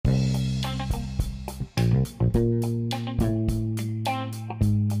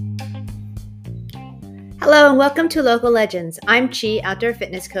Hello and welcome to Local Legends. I'm Chi, outdoor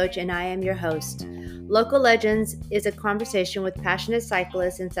fitness coach, and I am your host. Local Legends is a conversation with passionate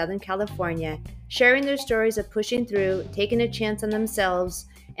cyclists in Southern California, sharing their stories of pushing through, taking a chance on themselves,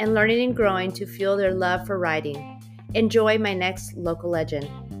 and learning and growing to fuel their love for riding. Enjoy my next Local Legend.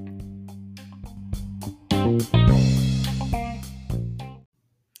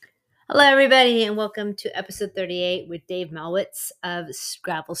 Hello, everybody, and welcome to episode 38 with Dave Malwitz of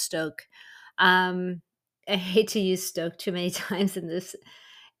Gravelstoke. I hate to use Stoke too many times in this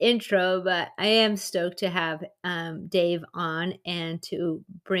intro, but I am stoked to have Dave on and to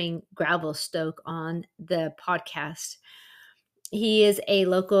bring Gravelstoke on the podcast. He is a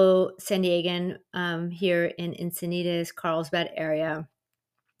local San Diegan here in Encinitas, Carlsbad area.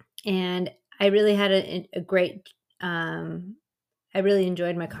 And I really had a great, I really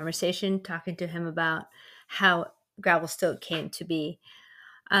enjoyed my conversation talking to him about how Gravelstoke came to be.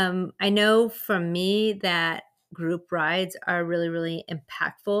 I know from me that group rides are really, really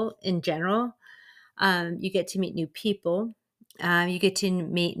impactful in general. You get to meet new people, you get to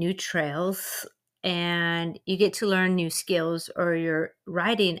meet new trails, and you get to learn new skills, or your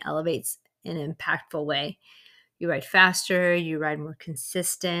riding elevates in an impactful way. You ride faster, you ride more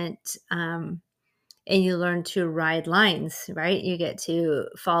consistent, and you learn to ride lines, right? You get to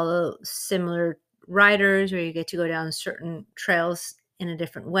follow similar riders, or you get to go down certain trails in a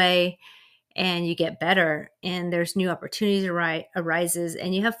different way, and you get better, and there's new opportunities arises,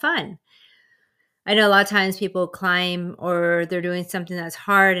 and you have fun. I know a lot of times people climb or they're doing something that's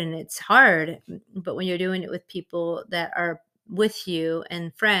hard, and it's hard, but when you're doing it with people that are with you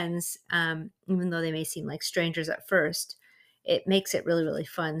and friends, even though they may seem like strangers at first, it makes it really, really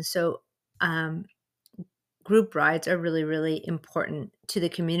fun. So group rides are really, really important to the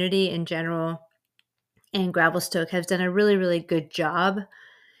community in general, and Gravelstoke has done a really, really good job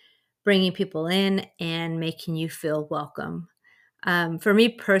bringing people in and making you feel welcome. For me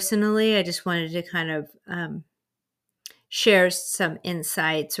personally, I just wanted to kind of share some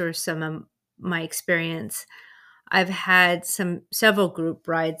insights or some of my experience. I've had several group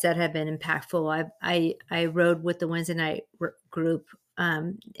rides that have been impactful. I rode with the Wednesday night group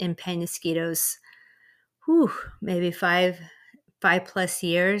in Penasquitos, maybe five plus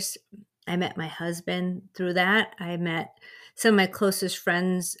years. I met my husband through that. I met some of my closest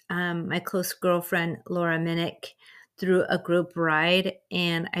friends, my close girlfriend, Laura Minnick, through a group ride.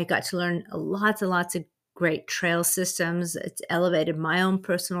 And I got to learn lots and lots of great trail systems. It's elevated my own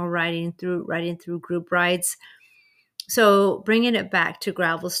personal riding through group rides. So bringing it back to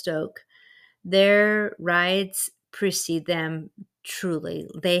Gravelstoke, their rides precede them truly.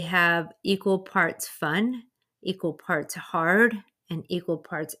 They have equal parts fun, equal parts hard, and equal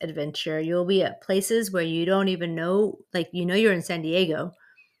parts adventure. You'll be at places where you don't even know, like, you're in San Diego,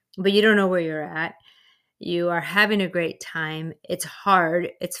 but you don't know where you're at. You are having a great time. It's hard,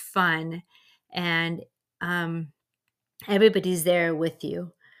 it's fun, and everybody's there with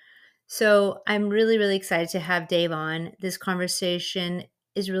you. So I'm really, really excited to have Dave on. This conversation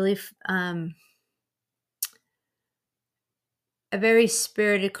is really a very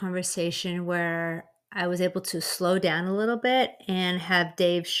spirited conversation where I was able to slow down a little bit and have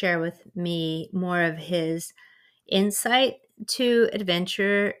Dave share with me more of his insight to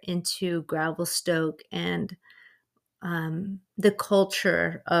adventure into Gravelstoke and the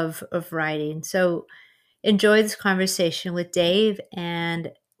culture of riding. So enjoy this conversation with Dave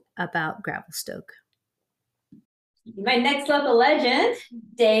and about Gravelstoke. My next local legend,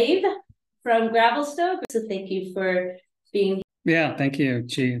 Dave from Gravelstoke. So thank you for being here. Yeah, thank you,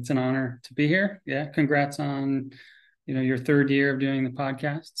 Chi. It's an honor to be here. Yeah, congrats on your third year of doing the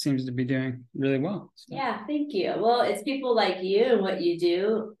podcast. Seems to be doing really well. So. Yeah, thank you. Well, it's people like you and what you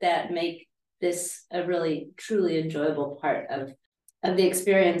do that make this a really truly enjoyable part of the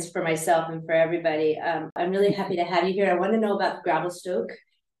experience for myself and for everybody. I'm really happy to have you here. I want to know about Gravelstoke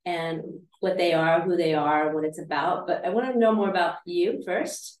and what they are, who they are, what it's about. But I want to know more about you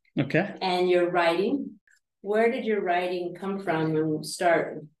first. Okay. And your riding. Where did your riding come from and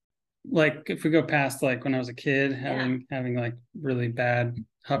start? Like, if we go past, like, when I was a kid, having like really bad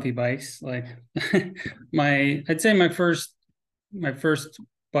huffy bikes, like I'd say my first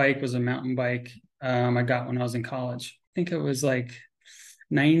bike was a mountain bike. I got when I was in college. I think it was like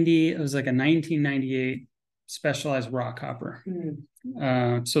a 1998 Specialized rock hopper.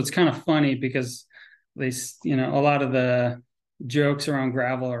 So it's kind of funny because they, a lot of the jokes around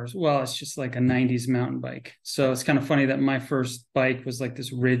gravel are, well, it's just like a 90s mountain bike. So it's kind of funny that my first bike was like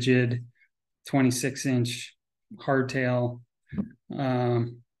this rigid 26-inch hardtail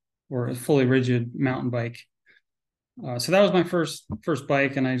or a fully rigid mountain bike. So that was my first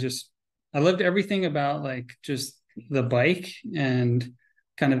bike, and I loved everything about like just the bike and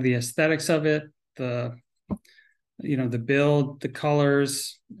kind of the aesthetics of it, the the build, the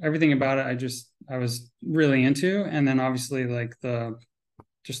colors, everything about it. I was really into, and then obviously like the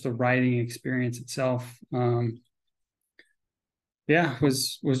riding experience itself. Yeah,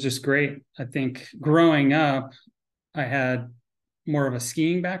 was just great. I think growing up, I had more of a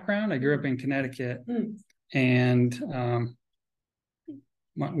skiing background. I grew up in Connecticut, and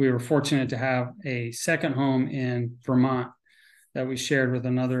we were fortunate to have a second home in Vermont that we shared with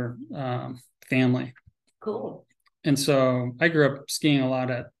another family. Cool. And so I grew up skiing a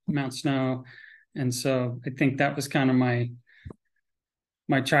lot at Mount Snow, and so I think that was kind of my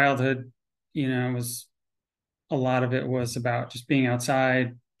childhood. Was a lot of it was about just being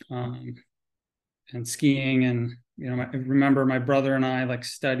outside and skiing, and I remember my brother and I like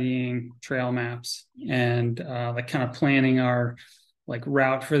studying trail maps and like kind of planning our like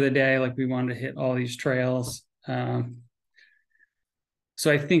route for the day. Like we wanted to hit all these trails.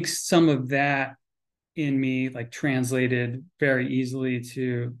 So I think some of that in me like translated very easily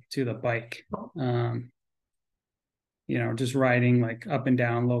to the bike. Just riding like up and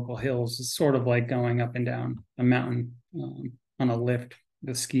down local hills is sort of like going up and down a mountain on a lift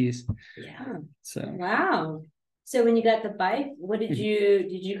with skis. Yeah. So wow. So when you got the bike, what did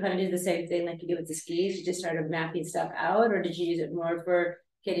you kind of do the same thing like you did with the skis? You just started mapping stuff out, or did you use it more for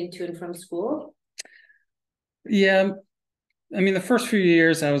getting to and from school? Yeah, I mean, the first few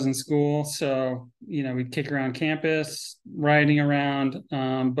years I was in school, so we'd kick around campus, riding around,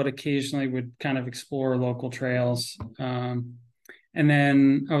 but occasionally would kind of explore local trails. And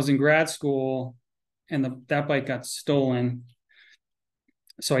then I was in grad school, and that bike got stolen,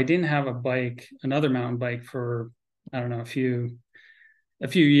 so I didn't have another mountain bike for I don't know a few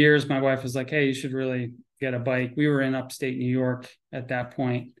years. My wife was like, "Hey, you should really get a bike." We were in upstate New York at that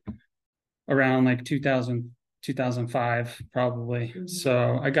point, around like 2005 probably. Mm-hmm.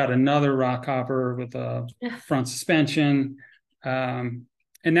 So I got another rock hopper with a front suspension, and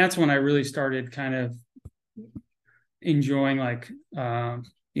that's when I really started kind of enjoying like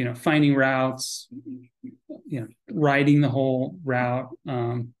finding routes, riding the whole route,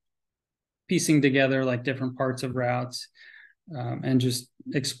 piecing together like different parts of routes, and just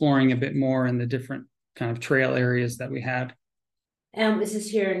exploring a bit more in the different kind of trail areas that we had. Is this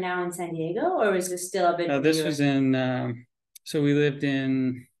here now in San Diego, or is this still a bit? No, this was in. So we lived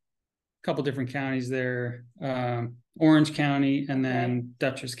in a couple different counties there, Orange County and then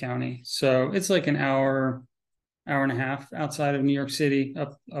Dutchess County. So it's like an hour and a half outside of New York City,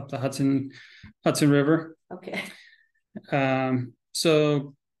 up the Hudson River. Okay.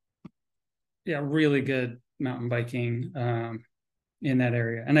 So yeah, really good mountain biking in that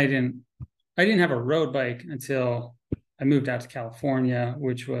area, and I didn't have a road bike until I moved out to California,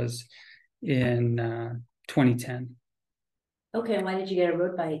 which was in 2010. Okay, why did you get a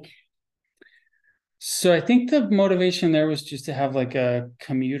road bike? So I think the motivation there was just to have like a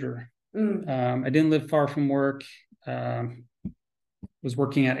commuter. I didn't live far from work. Was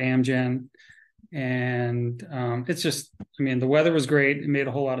working at Amgen, and it's just, I mean, the weather was great. It made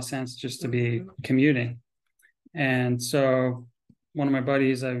a whole lot of sense just to be commuting. And so one of my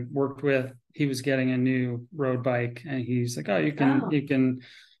buddies I worked with, he was getting a new road bike, and he's like, "Oh, you can."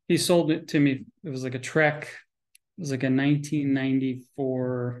 He sold it to me. It was like a Trek. It was like a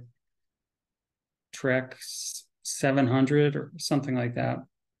 1994 Trek 700 or something like that.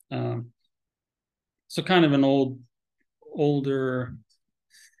 So kind of an older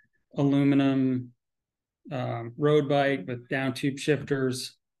aluminum road bike with down tube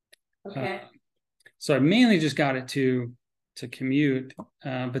shifters. Okay. So I mainly just got it to commute,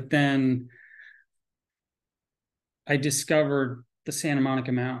 but then I discovered the Santa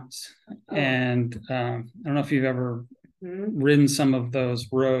Monica Mountains, and I don't know if you've ever ridden some of those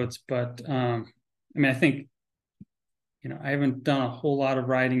roads, but I mean, I think I haven't done a whole lot of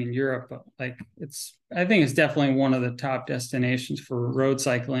riding in Europe, but like I think it's definitely one of the top destinations for road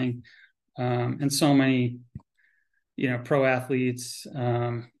cycling, and so many pro athletes,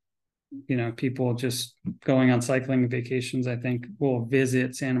 people just going on cycling vacations, I think will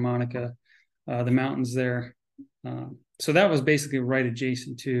visit Santa Monica, the mountains there. So that was basically right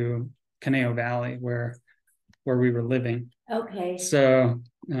adjacent to Conejo Valley where we were living. Okay. So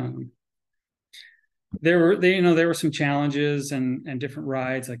there were some challenges and different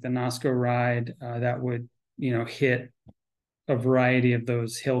rides, like the Nosco ride that would hit a variety of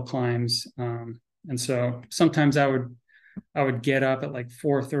those hill climbs, and so sometimes I would get up at like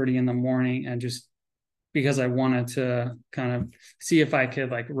 4:30 in the morning and just because I wanted to kind of see if I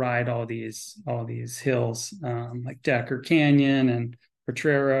could like ride all these hills, like Decker Canyon and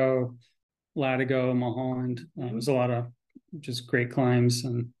Potrero, Latigo, Mulholland. It was a lot of just great climbs,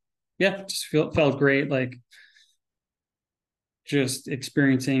 and yeah, just felt great, like just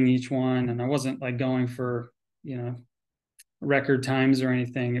experiencing each one. And I wasn't like going for, record times or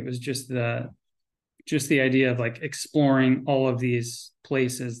anything. It was just the idea of like exploring all of these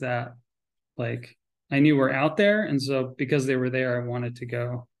places that like I knew were out there. And so because they were there, I wanted to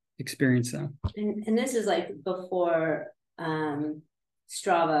go experience them. And this is like before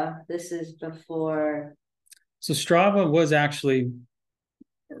Strava. This is before. So Strava was actually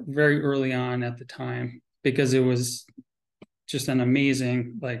very early on at the time, because it was just an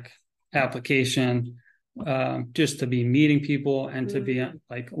amazing like application, just to be meeting people and to be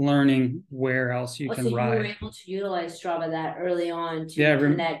like learning where else you can so ride. You were able to utilize Strava that early on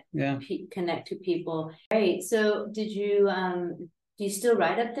to connect to people. Right. So do you still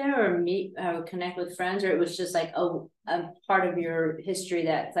ride up there or meet or connect with friends, or it was just like a part of your history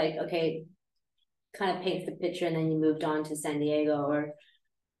that's like, okay, kind of paints the picture and then you moved on to San Diego? Or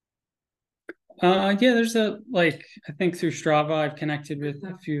yeah, there's I think through Strava I've connected with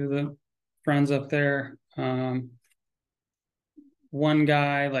a few of the friends up there. One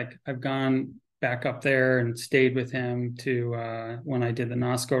guy, like I've gone back up there and stayed with him to when I did the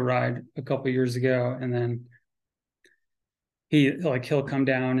Nosco ride a couple years ago, and then he'll come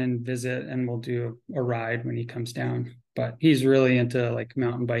down and visit, and we'll do a ride when he comes down. But he's really into like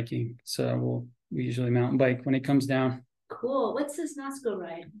mountain biking, so we usually mountain bike when he comes down. Cool. What's this Nosco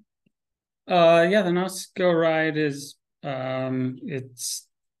ride? Yeah, the Nosco ride is it's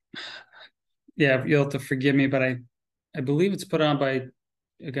yeah, you'll have to forgive me, but I believe it's put on by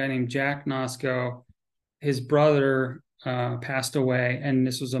a guy named Jack Nosco. His brother passed away, and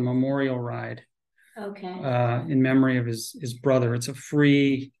this was a memorial ride. Okay. In memory of his brother. It's a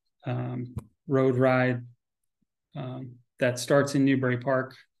free road ride that starts in Newbury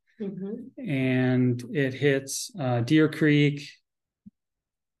Park, and it hits Deer Creek,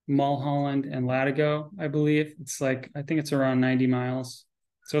 Mulholland, and Latigo, I believe. I think it's around 90 miles.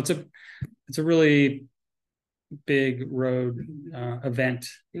 So it's a really big road event,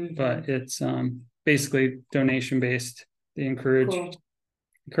 but it's basically donation based. They encourage a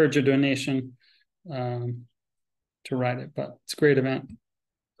donation to ride it, but it's a great event.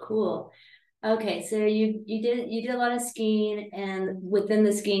 Cool. Okay, so you did a lot of skiing, and within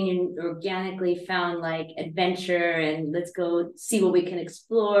the skiing you organically found like adventure and let's go see what we can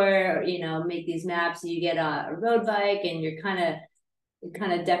explore, make these maps. You get a road bike and you're kind of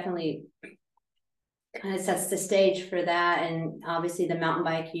definitely kind of sets the stage for that. And obviously the mountain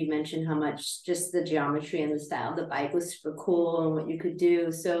bike, you mentioned how much just the geometry and the style of the bike was super cool and what you could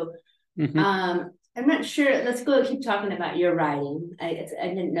do. So I'm not sure. Let's keep talking about your riding. I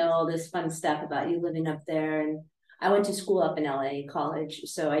didn't know all this fun stuff about you living up there. And I went to school up in LA, college.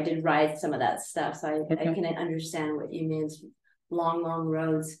 So I did ride some of that stuff. So I can understand what you mean. It's long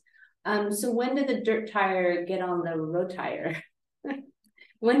roads. So when did the dirt tire get on the road tire?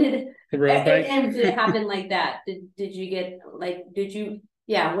 When did the road bike? And did it happen like that? Where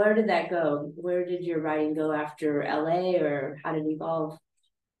did that go? Where did your riding go after LA, or how did it evolve?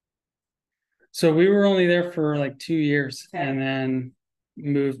 So we were only there for like 2 years, and then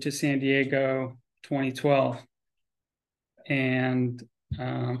moved to San Diego 2012. And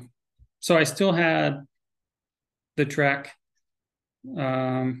so I still had the Trek,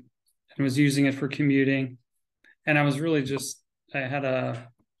 and was using it for commuting. And I was really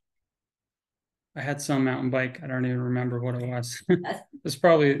I had some mountain bike. I don't even remember what it was. It was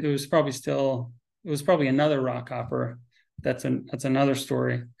probably another rock hopper. That's another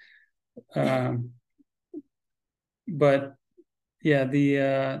story. But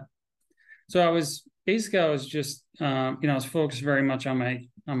yeah, so I was just I was focused very much on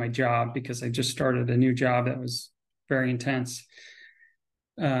my job, because I just started a new job that was very intense.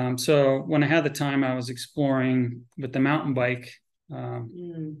 So when I had the time, I was exploring with the mountain bike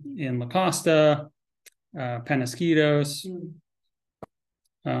in La Costa, Penasquitos,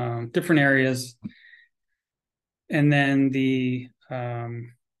 different areas. And then the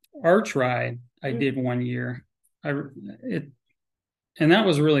arch ride I did 1 year. And that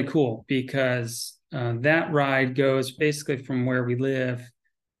was really cool, because that ride goes basically from where we live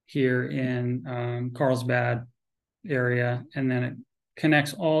here in Carlsbad area, and then it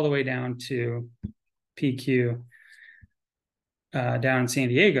connects all the way down to PQ down in San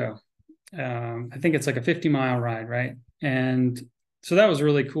Diego. I think it's like a 50-mile ride, right? And so that was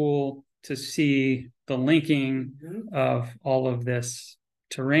really cool to see the linking of all of this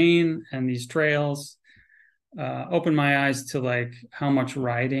terrain and these trails. opened my eyes to like how much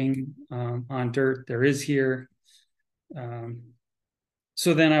riding on dirt there is here.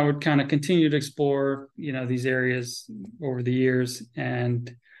 So then I would kind of continue to explore, these areas over the years,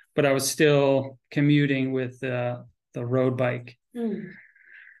 but I was still commuting with the road bike.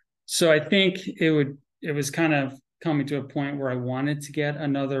 So I think it was kind of coming to a point where I wanted to get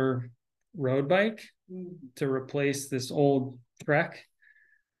another road bike to replace this old Trek.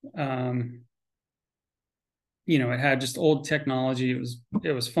 It had just old technology.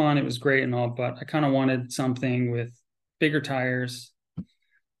 It was fun, it was great and all, but I kind of wanted something with bigger tires,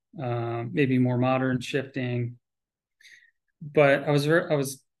 maybe more modern shifting. But I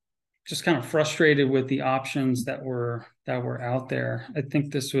was just kind of frustrated with the options that were out there. I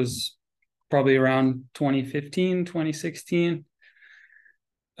think this was probably around 2015, 2016.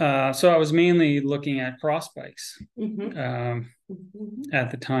 So I was mainly looking at cross bikes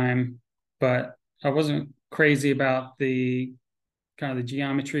at the time, but I wasn't crazy about the kind of the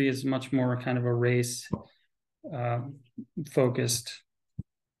geometry. Is much more kind of a race focused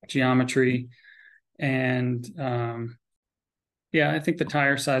geometry. And I think the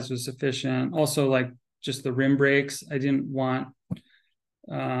tire size was sufficient. Also, like just the rim brakes. I didn't want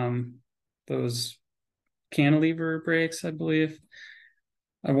those cantilever brakes, I believe.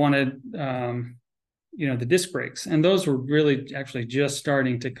 I wanted, the disc brakes. And those were really actually just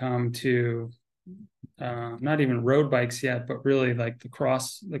starting to come to not even road bikes yet, but really like the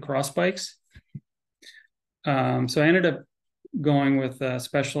cross bikes. So I ended up going with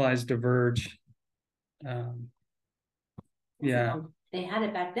Specialized Diverge. They had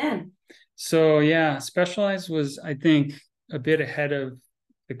it back then. So yeah, Specialized was, I think, a bit ahead of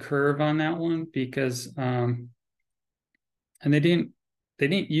the curve on that one because and they didn't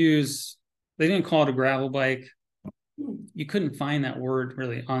call it a gravel bike. You couldn't find that word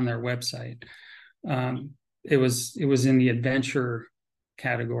really on their website. It was in the adventure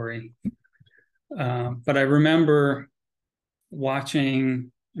category. But I remember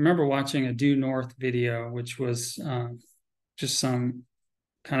watching a Due North video, which was just some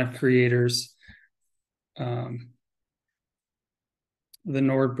kind of creators. The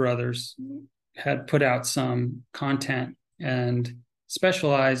Nord brothers had put out some content, and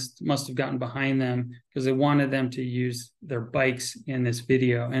Specialized must have gotten behind them because they wanted them to use their bikes in this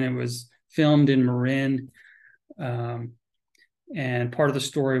video, and it was filmed in Marin. And part of the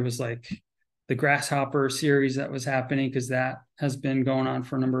story was like the Grasshopper series that was happening, because that has been going on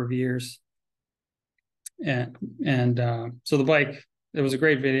for a number of years. And so the bike, it was a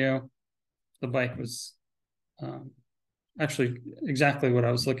great video. The bike was actually exactly what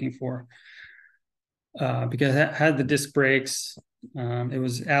I was looking for, because it had the disc brakes. It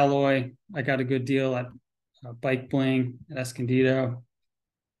was alloy. I got a good deal at Bike Bling at Escondido,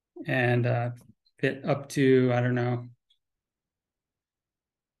 and fit up to, I don't know,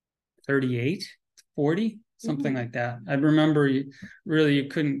 38, 40, something like that. I remember you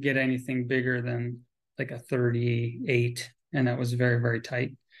couldn't get anything bigger than like a 38, and that was very, very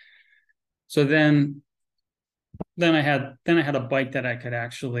tight. So then I had a bike that I could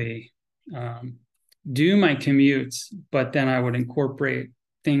actually do my commutes, but then I would incorporate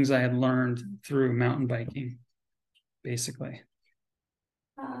things I had learned through mountain biking, basically.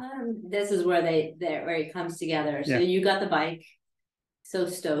 This is where where it comes together. So you got the bike, so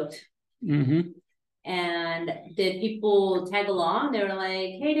stoked. And did people tag along? They were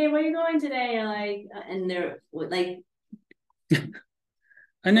like, "Hey, Dave, where are you going today?" And they're like,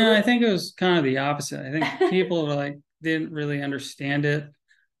 I know. I think it was kind of the opposite. I think people were like, didn't really understand it.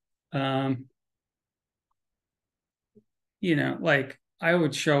 Like I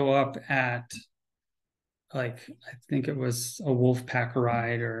would show up at, like, I think it was a wolf pack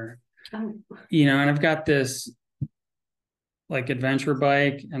ride, or and I've got this like adventure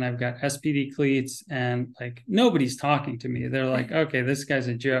bike, and I've got SPD cleats, and like nobody's talking to me. They're like, okay, this guy's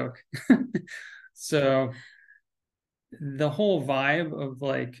a joke. So the whole vibe of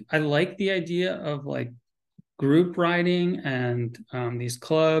like, I like the idea of like group riding and these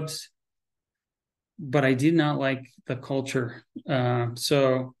clubs, but I did not like the culture.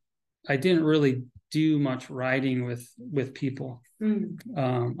 So I didn't really do much riding with people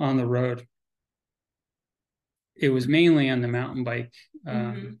on the road. It was mainly on the mountain bike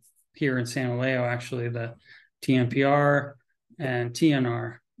here in San Vallejo, actually, the TMPR and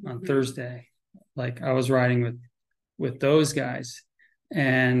TNR on Thursday. Like I was riding with those guys,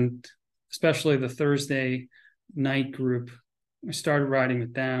 and especially the Thursday night group. I started riding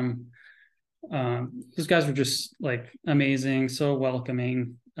with them. Those guys were just like amazing, so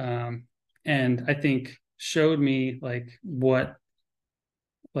welcoming, and I think showed me like what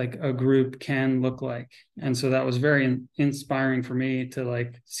like a group can look like. And so that was very inspiring for me to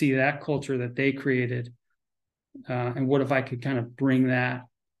like see that culture that they created. And what if I could kind of bring that,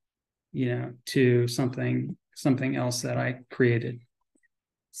 to something else that I created.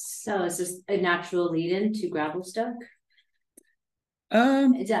 So is this a natural lead in to Gravelstoke?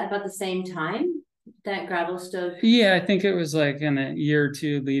 Is that about the same time that Gravelstoke? Yeah, I think it was like in a year or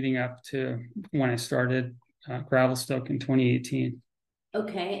two leading up to when I started Gravelstoke in 2018.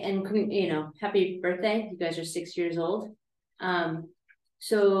 Okay, and happy birthday! You guys are 6 years old.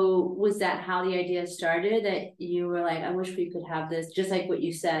 So was that how the idea started? That you were like, I wish we could have this, just like what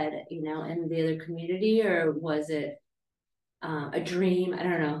you said, in the other community, or was it a dream? I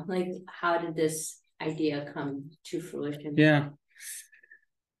don't know. Like, how did this idea come to fruition?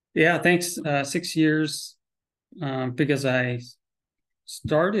 Yeah, thanks. 6 years, because I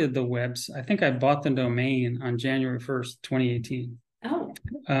started the webs. I think I bought the domain on January 1st, 2018. Oh.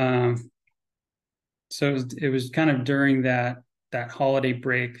 So it was kind of during that holiday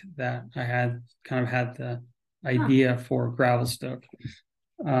break that I had the idea for Gravelstoke.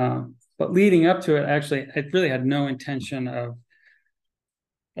 But leading up to it, actually, I really had no intention of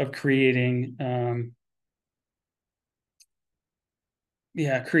creating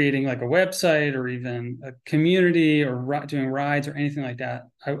creating like a website or even a community or doing rides or anything like that.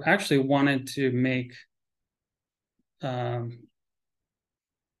 I actually wanted to make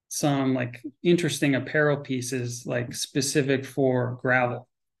some like interesting apparel pieces like specific for gravel.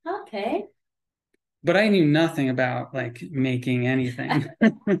 Okay. But I knew nothing about like making anything.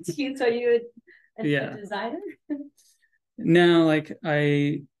 So you a designer? No, like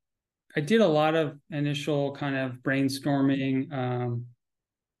I did a lot of initial kind of brainstorming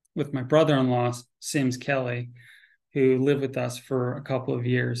with my brother-in-law, Sims Kelly, who lived with us for a couple of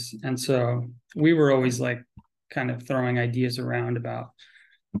years. And so we were always like kind of throwing ideas around about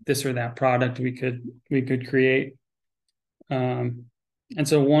this or that product we could create. And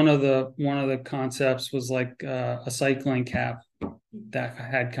so one of the concepts was like a cycling cap that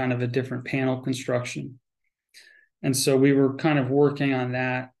had kind of a different panel construction. And so we were kind of working on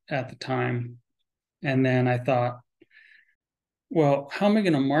that at the time. And then I thought, well, how am I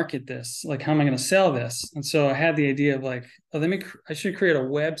going to market this? Like, how am I going to sell this? And so I had the idea of like, I should create a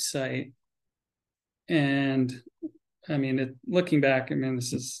website. And I mean, looking back, I mean,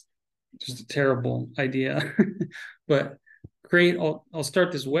 this is just a terrible idea, but I'll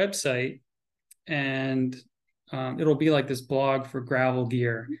start this website and it'll be like this blog for gravel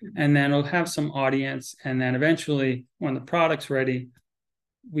gear. And then it'll have some audience. And then eventually when the product's ready,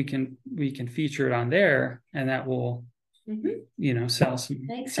 we can feature it on there, and that will sell some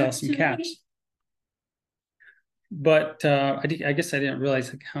caps. But I guess I didn't realize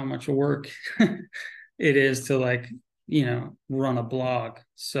like how much work it is to like run a blog.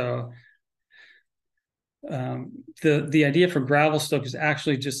 So the idea for Gravelstoke is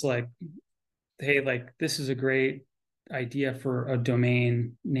actually just like, hey, like this is a great idea for a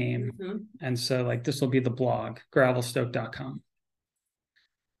domain name. And so like this will be the blog, gravelstoke.com.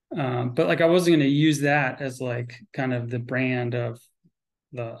 But like I wasn't going to use that as like kind of the brand of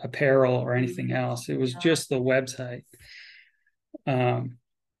the apparel or anything else. It was just the website. And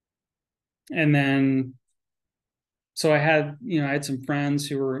then so I had some friends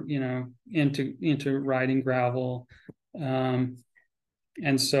who were into riding gravel. And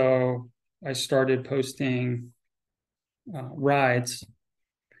so I started posting rides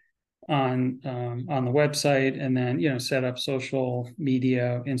on the website, and then set up social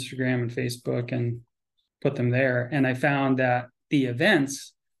media, Instagram and Facebook, and put them there. And I found that the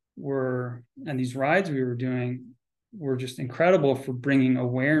events and these rides we were doing were just incredible for bringing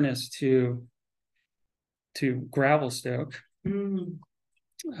awareness to Gravelstoke.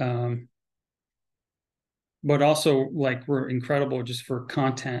 But also like we're incredible just for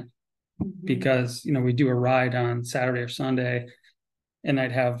content, because we do a ride on Saturday or Sunday, and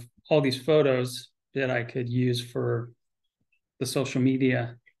I'd have all these photos that I could use for the social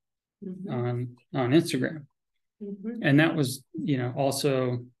media on Instagram. And that was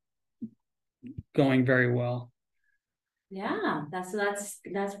also going very well. Yeah, that's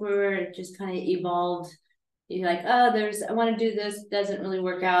where it just kind of evolved. You're like, oh, I want to do this, doesn't really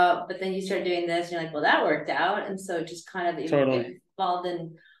work out, but then you start doing this, and you're like, well, that worked out. And so it just kind of evolved.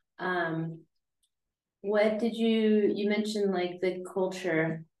 And what did you mentioned like the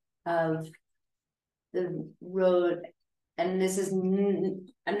culture of the road, and this is,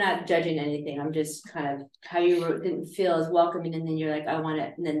 I'm not judging anything, I'm just kind of how you didn't feel as welcoming, and then you're like, I want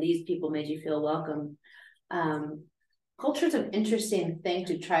it, and then these people made you feel welcome. Culture is an interesting thing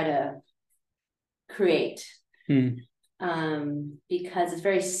to try to create. because it's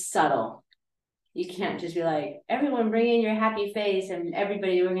very subtle. You can't just be like, everyone bring in your happy face and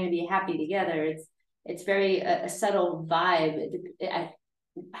everybody, we're going to be happy together. It's very a subtle vibe.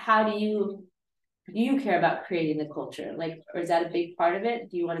 How do you care about creating the culture? Like, or is that a big part of it?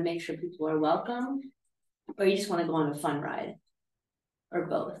 Do you want to make sure people are welcome, or you just want to go on a fun ride, or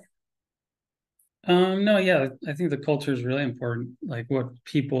both? No, yeah, I think the culture is really important, like what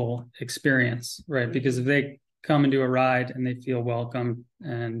people experience, right? Because if they come and do a ride and they feel welcome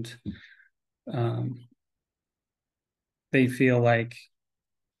and they feel like,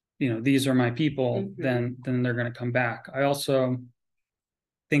 these are my people, then they're going to come back. I also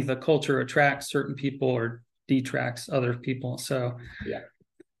think the culture attracts certain people or detracts other people. So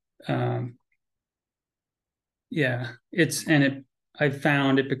I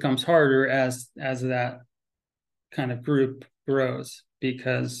found it becomes harder as that kind of group grows,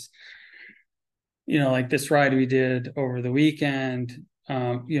 because like this ride we did over the weekend,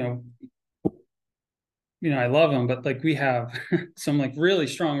 I love them, but like we have some like really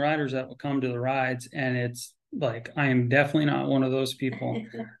strong riders that will come to the rides, and it's like I am definitely not one of those people.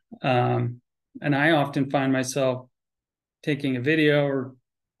 And I often find myself taking a video or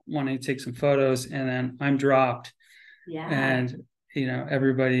wanting to take some photos, and then I'm dropped. Yeah. And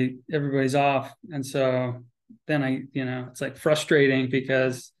everybody's off, and so then it's like frustrating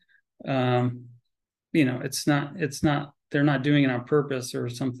because it's not they're not doing it on purpose or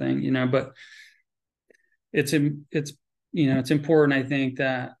something, but it's important, I think,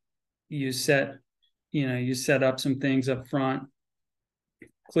 that you set up some things up front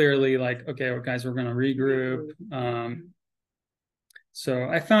clearly, like, okay, well, guys, we're going to regroup. So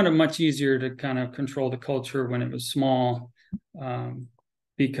I found it much easier to kind of control the culture when it was small,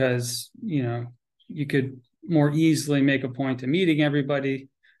 because you could more easily make a point to meeting everyone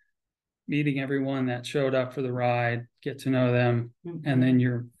that showed up for the ride, get to know them, and then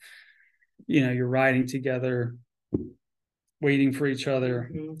you're riding together, waiting for each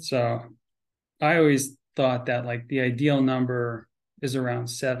other. So I always thought that like the ideal number is around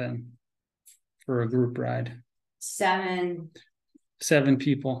 7 for a group ride. 7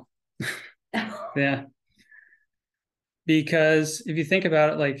 people. Yeah. Because if you think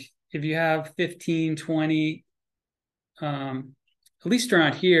about it, like if you have 15, 20, at least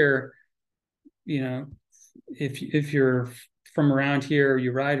around here, if you're from around here,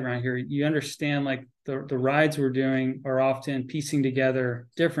 you ride around here, you understand like the rides we're doing are often piecing together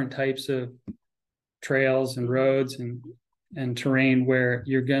different types of trails and roads and terrain where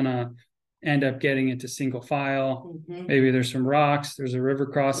you're gonna end up getting into single file. Maybe there's some rocks, there's a river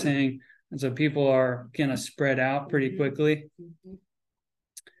crossing, and so people are gonna spread out pretty quickly.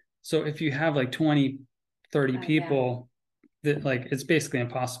 So if you have like 20, 30 people, that like it's basically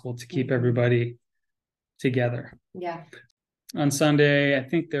impossible to keep everybody together. Yeah. On Sunday, I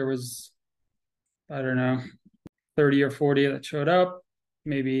think there was, I don't know, 30 or 40 that showed up.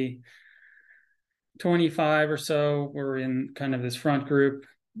 Maybe 25 or so were in kind of this front group.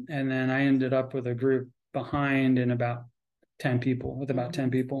 And then I ended up with a group behind and about 10 people.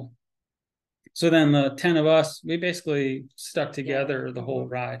 So then the 10 of us, we basically stuck together the whole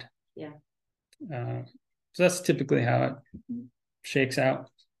ride. Yeah. So that's typically how it shakes out.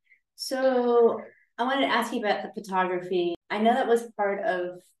 So I wanted to ask you about the photography. I know that was part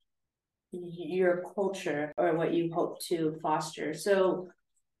of your culture or what you hope to foster. So,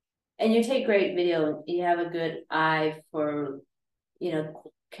 and you take great video. You have a good eye for,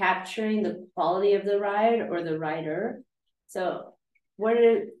 capturing the quality of the ride or the rider. So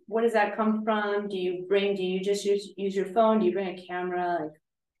where does that come from? Do you just use your phone? Do you bring a camera?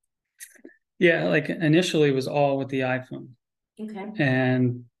 Yeah, like initially it was all with the iPhone.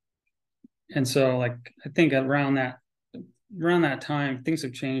 Okay. And so like I think around that time things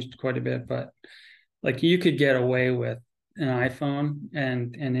have changed quite a bit, but like you could get away with an iPhone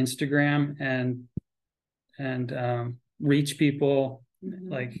and Instagram and reach people,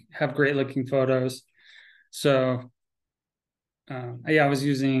 like have great looking photos. So I was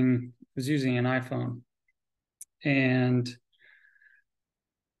using an iPhone, and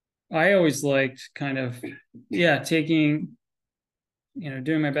I always liked kind of taking,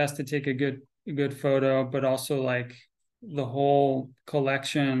 doing my best to take a good photo, but also like the whole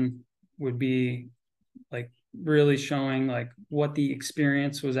collection would be like really showing like what the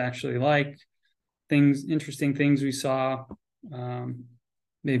experience was actually like, interesting things we saw,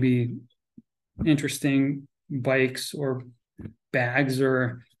 maybe interesting bikes or bags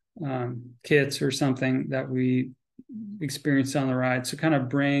or kits or something that we experienced on the ride. So kind of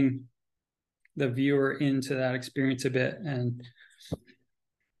bring the viewer into that experience a bit, and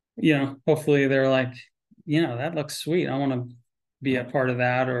hopefully they're like, that looks sweet. I want to be a part of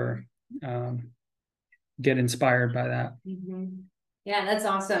that, or get inspired by that. Yeah, that's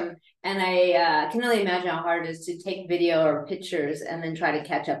awesome. And I can only imagine how hard it is to take video or pictures and then try to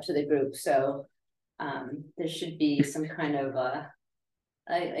catch up to the group. So there should be some kind of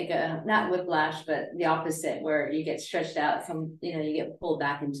like a not whiplash, but the opposite, where you get stretched out from, you get pulled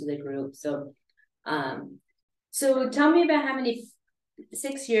back into the group. So tell me about how many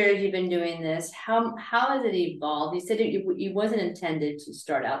 6 years you've been doing this. How has it evolved? You said it wasn't intended to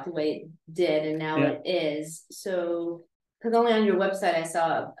start out the way it did, and now it is. So, because only on your website I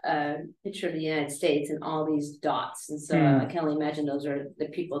saw a picture of the United States and all these dots, and so I can only imagine those are the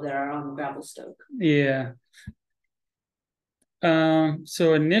people that are on Gravelstoke. Yeah.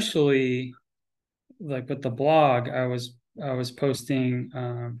 So initially, like with the blog, I was posting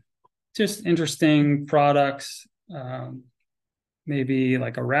just interesting products, maybe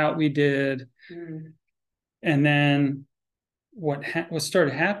like a route we did. And then what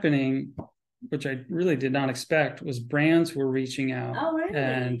started happening, which I really did not expect, was brands were reaching out. Oh, really?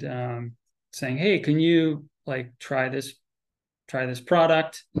 And saying, hey, can you like try this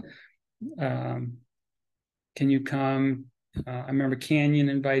product? Can you come? I remember Canyon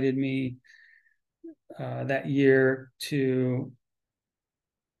invited me that year to,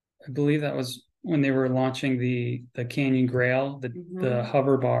 I believe that was when they were launching the Canyon Grail, the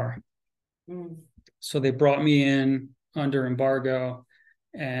hover bar. So they brought me in under embargo,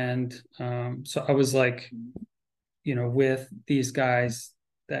 and so I was like, with these guys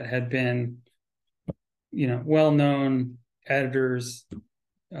that had been, well-known editors,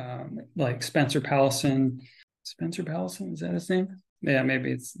 like Spencer Pallison. Spencer Pallison, is that his name? Yeah,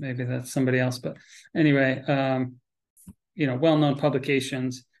 maybe that's somebody else, but anyway, well-known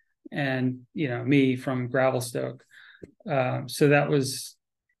publications, and me from Gravelstoke. So that was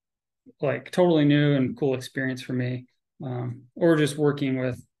like totally new and cool experience for me. Or just working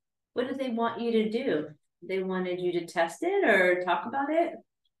with. What did they want you to do? They wanted you to test it or talk about it?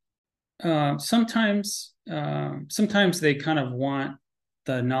 Sometimes they kind of want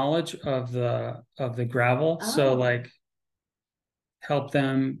the knowledge of the gravel. Oh. So like help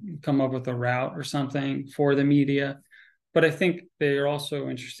them come up with a route or something for the media. But I think they're also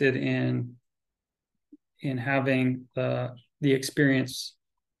interested in having the experience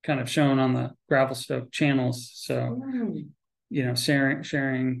kind of shown on the Gravelstoke channels. So,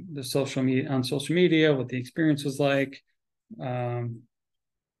 sharing the social media, what the experience was like, and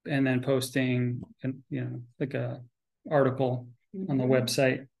then posting, like a article on the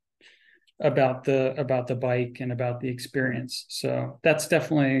website about the bike and about the experience. So that's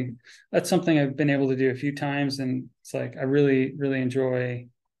something I've been able to do a few times, and it's like I really, really enjoy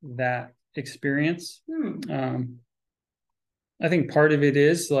that experience. I think part of it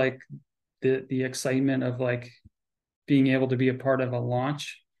is like the excitement of like being able to be a part of a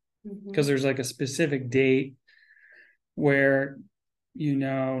launch, because there's like a specific date where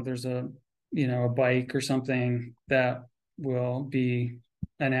there's a bike or something that will be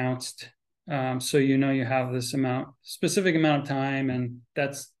announced. So you have this specific amount of time, and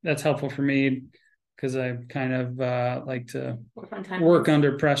that's helpful for me because I kind of like to work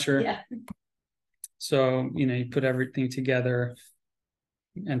under pressure. Yeah. So you put everything together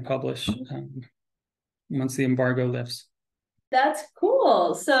and publish once the embargo lifts. That's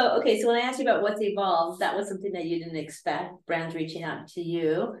cool. So, okay, so when I asked you about what's evolved, that was something that you didn't expect, brands reaching out to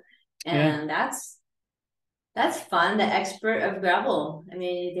you. And that's fun. The expert of gravel. I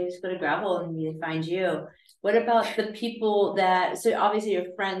mean, they just go to gravel and they find you. What about the people so obviously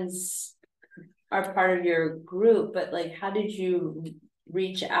your friends are part of your group, but like, how did you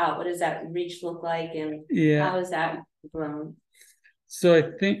reach out? What does that reach look like? And how has that grown? So I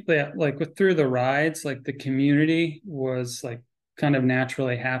think that like through the rides, like the community was like kind of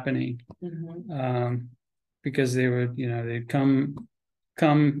naturally happening, because they would, they'd come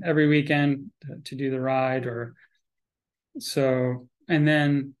every weekend to do the ride, or so. And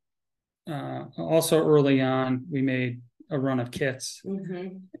then also early on, we made a run of kits,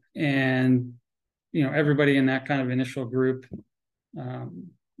 and everybody in that kind of initial group, got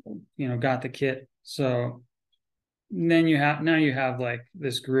the kit. So then you have like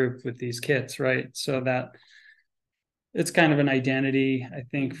this group with these kits, right? So that it's kind of an identity, I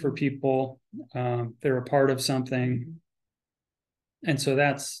think, for people. They're a part of something. And so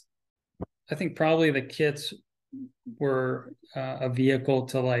I think probably the kits were a vehicle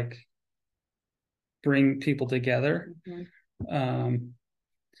to like bring people together.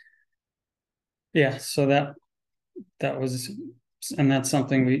 So that was, and that's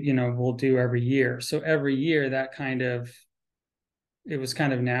something we'll do every year. So every year that kind of it was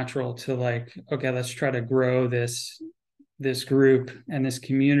kind of natural to like, okay, let's try to grow this group and this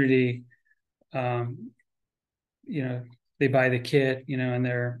community. um, you know, they buy the kit, and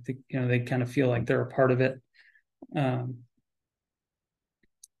they kind of feel like they're a part of it. um,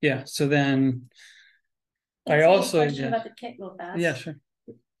 yeah, so then I also, question about the kit real fast. yeah, sure.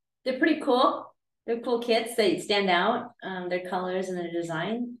 They're pretty cool. They're cool kits. They stand out. Their colors and their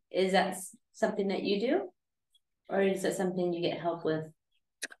design. Is that something that you do, or is that something you get help with?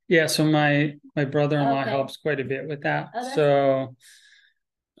 Yeah, so my brother-in-law helps quite a bit with that. So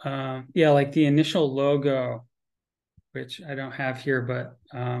yeah, like the initial logo, which I don't have here, but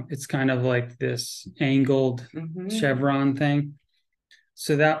it's kind of like this angled chevron thing.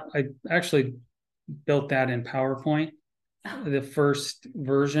 So that I actually built that in PowerPoint, the first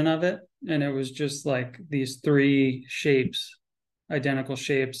version of it, and it was just like these three shapes, identical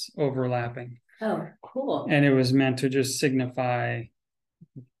shapes overlapping. Oh, cool. And it was meant to just signify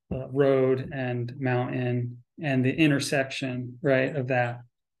road and mountain and the intersection, right, of that.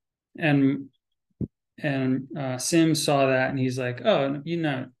 And Sim saw that and he's like, oh,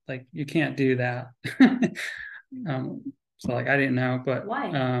 like you can't do that. So like I didn't know, but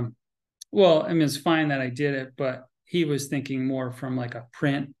why? Well, I mean, it's fine that I did it, but he was thinking more from like a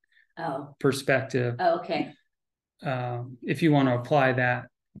print perspective. Oh, okay. If you want to apply that,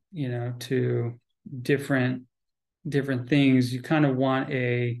 to different things, you kind of want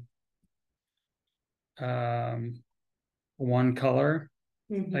a one color,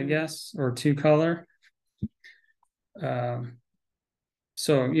 I guess, or two color. So,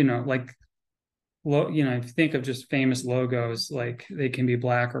 like, if you think of just famous logos, like they can be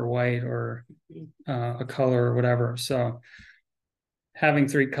black or white or a color or whatever. So having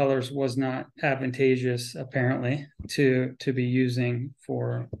three colors was not advantageous, apparently, to be using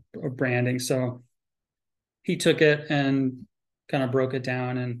for branding. So he took it and kind of broke it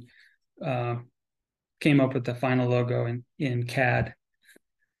down and came up with the final logo in CAD.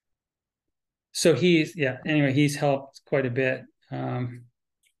 So he's helped quite a bit.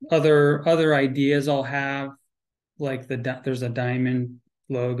 Other ideas I'll have, like there's a diamond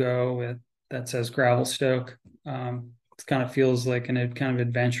logo that says Gravelstoke. It kind of feels like a kind of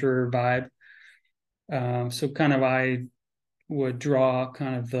adventurer vibe. So kind of I would draw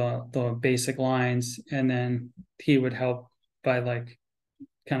kind of the basic lines, and then he would help by like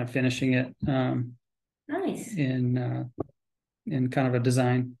kind of finishing it Nice. in kind of a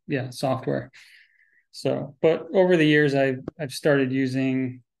design software. So, but over the years, I've started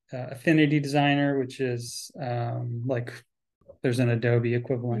using Affinity Designer, which is like there's an Adobe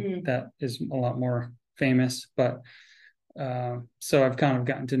equivalent that is a lot more famous. But so I've kind of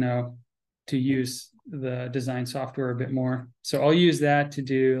gotten to use the design software a bit more. So I'll use that to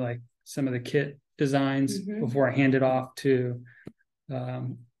do like some of the kit designs before I hand it off to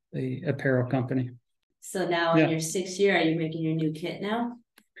the apparel company. So now in your 6th year, are you making your new kit now?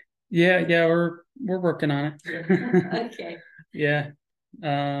 Yeah, we're working on it. Okay. Yeah.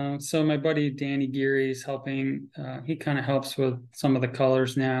 So my buddy Danny Geary is helping. He kind of helps with some of the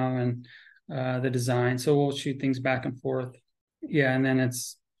colors now and the design. So we'll shoot things back and forth. Yeah, and then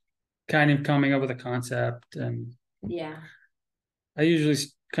it's kind of coming up with a concept. And I usually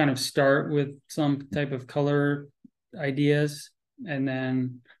kind of start with some type of color ideas and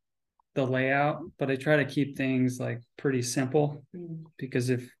then the layout, but I try to keep things like pretty simple because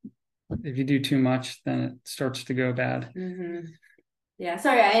if you do too much, then it starts to go bad. Yeah,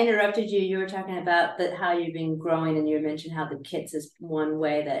 sorry, I interrupted you. You were talking about how you've been growing, and you mentioned how the kits is one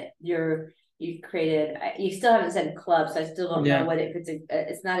way that you've created. You still haven't said club, so I still don't know what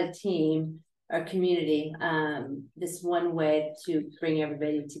it's not a team or community. This one way to bring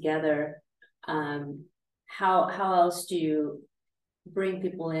everybody together. How else do you bring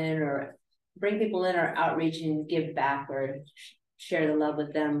people in or outreach and give back or share the love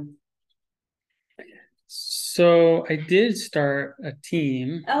with them? So I did start a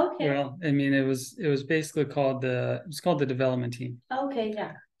team. Oh, okay. Well, I mean, it was basically called the development team. Okay,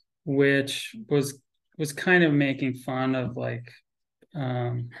 yeah. Which was kind of making fun of like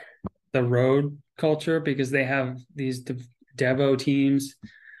the road culture, because they have these Devo teams,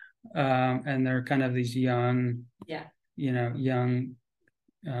 and they're kind of these young, young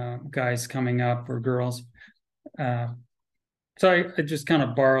guys coming up, or girls. So I just kind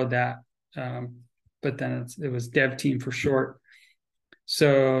of borrowed that. But then it was dev team for short.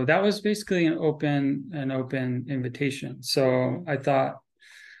 So that was basically an open invitation. So I thought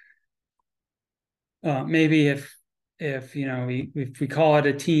maybe if we call it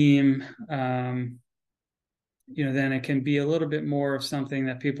a team, then it can be a little bit more of something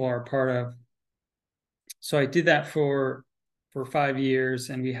that people are a part of. So I did that for for 5 years,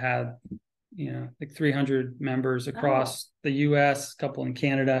 and we had, like 300 members across the US, a couple in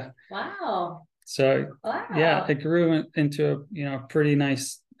Canada. Wow. So Wow. yeah, it grew into a pretty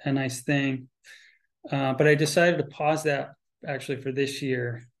nice thing. But I decided to pause that actually for this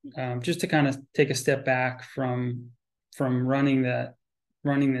year, just to kind of take a step back from running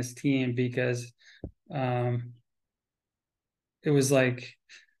this team, because it was like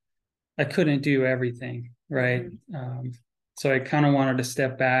I couldn't do everything, right? So I kind of wanted to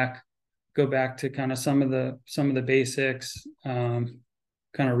step back, go back to kind of some of the basics, kind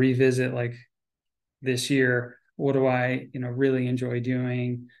of revisit, like, this year, what do I really enjoy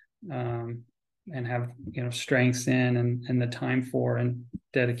doing, and have strengths in, and the time for, and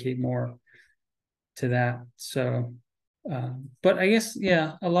dedicate more to that. So but I guess,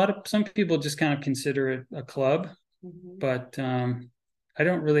 yeah, some people just kind of consider it a club, but I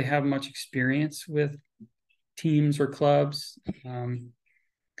don't really have much experience with teams or clubs. You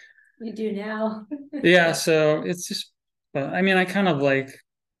do now. Yeah, so it's just, but I mean, I kind of like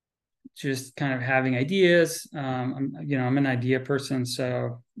just kind of having ideas. I'm an idea person,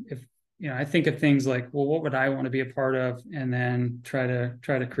 so if I think of things like, well, what would I want to be a part of, and then try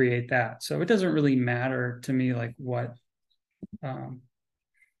to create that. So it doesn't really matter to me like what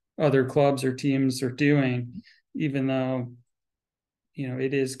other clubs or teams are doing, even though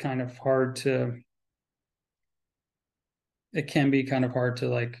it can be kind of hard to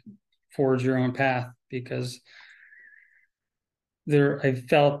like forge your own path, because I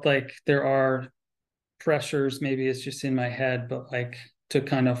felt like there are pressures, maybe it's just in my head, but like to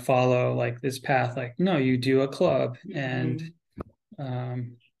kind of follow like this path, like, no, you do a club, and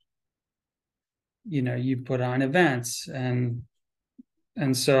you put on events, and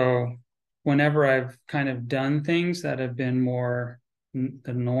so whenever I've kind of done things that have been more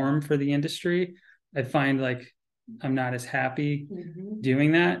the norm for the industry, I find like I'm not as happy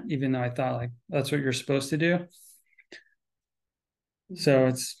doing that, even though I thought like that's what you're supposed to do. So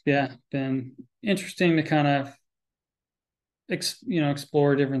it's, yeah, been interesting to kind of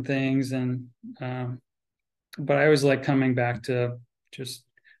explore different things, and but I always like coming back to just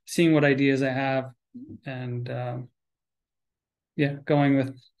seeing what ideas I have, and yeah, going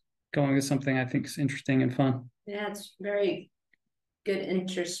with something I think is interesting and fun. Yeah, it's very good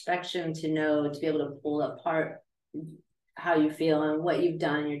introspection to know, to be able to pull apart how you feel and what you've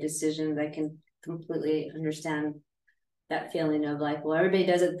done, your decisions. I can completely understand that feeling of like, well, everybody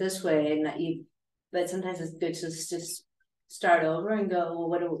does it this way, and but sometimes it's good to just start over and go, well,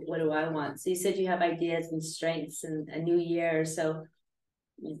 what do I want? So you said you have ideas and strengths and a new year. So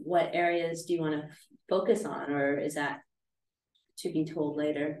what areas do you want to focus on, or is that to be told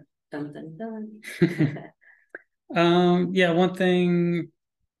later? Something. Yeah, one thing.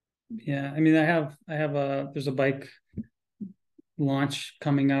 Yeah, I mean, there's a bike launch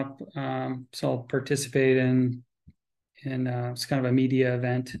coming up, so I'll participate in it's kind of a media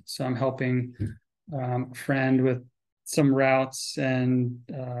event. So I'm helping a friend with some routes, and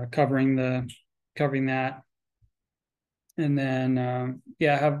covering that. And then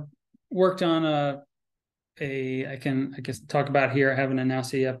yeah, I have worked on I guess talk about here. I haven't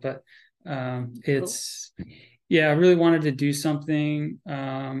announced it yet, but it's yeah, I really wanted to do something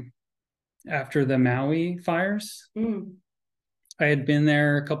after the Maui fires. I had been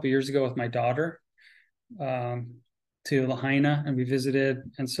there a couple years ago with my daughter, to Lahaina, and we visited,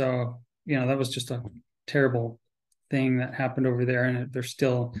 and so that was just a terrible thing that happened over there, and they're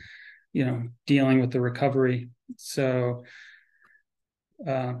still dealing with the recovery. So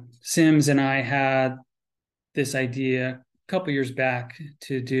Sims and I had this idea a couple years back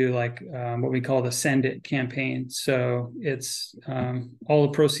to do like what we call the Send It campaign. So it's all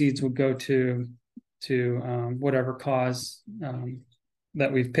the proceeds would go to whatever cause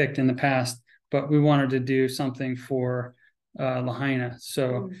that we've picked in the past, but we wanted to do something for Lahaina.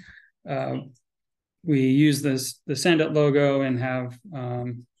 So we use the Send It logo, and have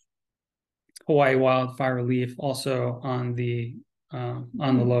Hawaii Wildfire Relief also on the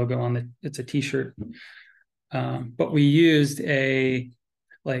logo. It's a t-shirt, but we used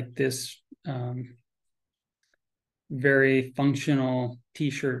this very functional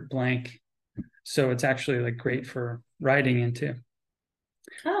t-shirt blank, so it's actually like great for riding into.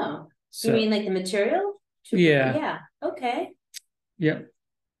 Oh, so you mean like the material? Yeah. Okay. Yep.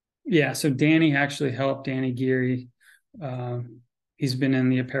 Yeah. So Danny actually helped. Danny Geary, he's been in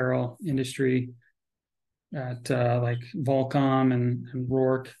the apparel industry at like Volcom and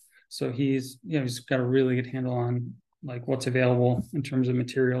Rourke. So he's got a really good handle on like what's available in terms of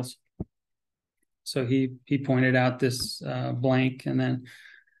materials. So he pointed out this blank, and then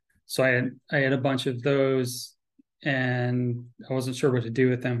so I had a bunch of those, and I wasn't sure what to do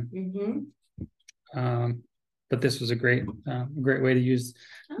with them. But this was a great way to use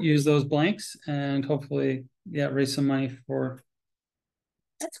those blanks and hopefully raise some money for.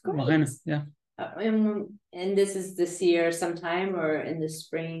 That's great. Lahaina. Yeah. And this is this year sometime or in the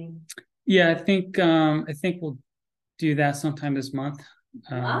spring? Yeah, I think we'll do that sometime this month.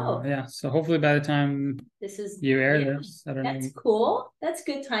 Wow. Yeah. So hopefully by the time you air this, I don't know. That's cool. That's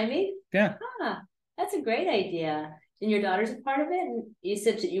good timing. Yeah. That's a great idea. And your daughter's a part of it? And you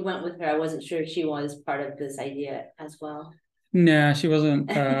said that you went with her. I wasn't sure if she was part of this idea as well. No, she wasn't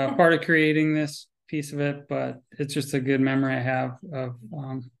part of creating this piece of it, but it's just a good memory I have of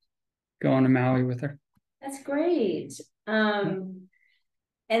going to Maui with her. That's great. And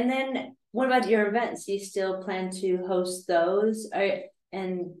then what about your events? Do you still plan to host those?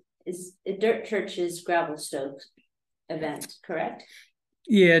 And is Dirt Church's Gravelstoke event, correct?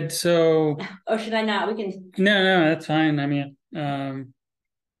 Yeah, so or should I not? We can No, that's fine. I mean,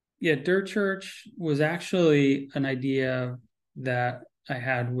 yeah, Dirt Church was actually an idea that I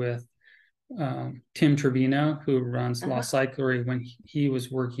had with Tim Trevino, who runs Lost Cyclery, when he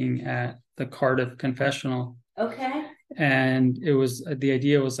was working at the Cardiff Confessional. Okay. And it was the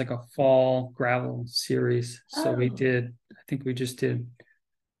idea was like a fall gravel series. So we did, I think we just do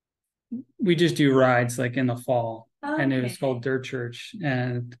rides like in the fall. And it was called Dirt Church.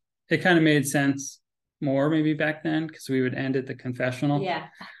 And it kind of made sense more maybe back then because we would end at the confessional. Yeah.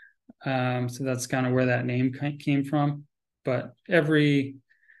 So that's kind of where that name came from. But every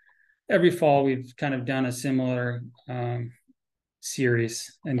fall we've kind of done a similar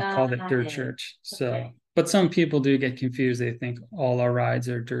series and called it Dirt Church. So, but some people do get confused. They think all our rides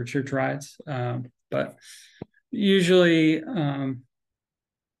are Dirt Church rides. But usually,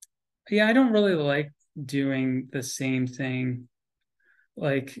 yeah, I don't really like doing the same thing.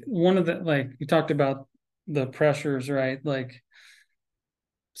 Like you talked about the pressures, right? Like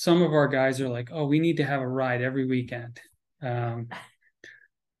some of our guys are like, oh, we need to have a ride every weekend. And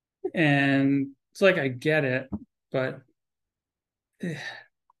it's like, I get it, but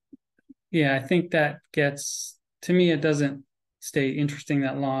yeah, I think that gets, to me, it doesn't stay interesting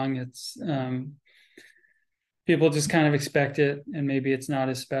that long. It's people just kind of expect it and maybe it's not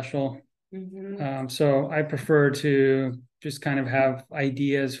as special. So I prefer to just kind of have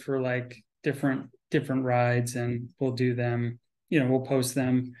ideas for like different rides, and we'll do them, we'll post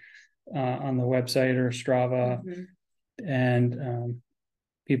them on the website or Strava, and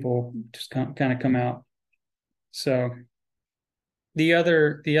people just kind of come out. So the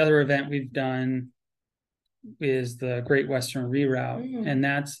other event we've done is the Great Western Reroute, and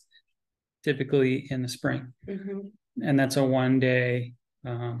that's typically in the spring. And that's a 1-day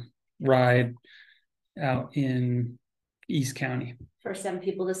ride out in East County. For 7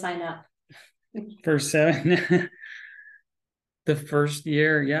 people to sign up. For 7. The first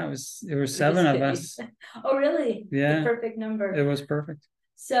year, yeah, it was 7 of us. Oh, really? Yeah. The perfect number. It was perfect.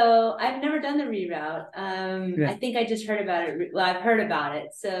 So I've never done the reroute. I think I just heard about it. Well, I've heard about it.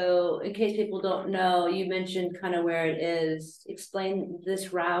 So in case people don't know, you mentioned kind of where it is. Explain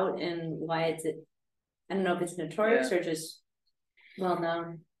this route and why it's I don't know if it's notorious or just well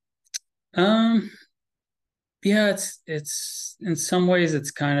known. Yeah, it's in some ways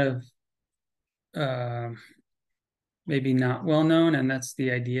it's kind of maybe not well known, and that's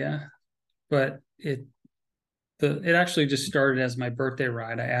the idea. But it actually just started as my birthday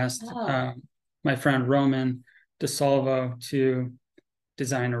ride. I asked my friend Roman DeSalvo to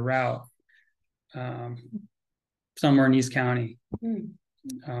design a route somewhere in East County,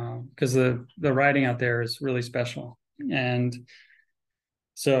 because the riding out there is really special. And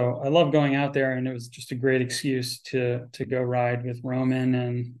so I love going out there, and it was just a great excuse to go ride with Roman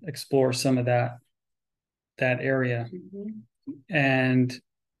and explore some of that area. And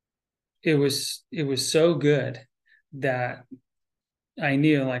it was so good that I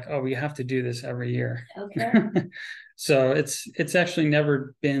knew, like, oh, we have to do this every year. Okay. So it's actually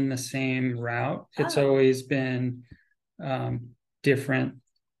never been the same route. It's always been different.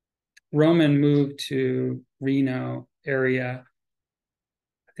 Roman moved to Reno area,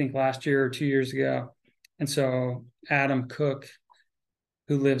 I think last year or 2 years ago. And so Adam Cook,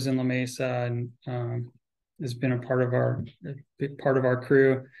 who lives in La Mesa and has been a big part of our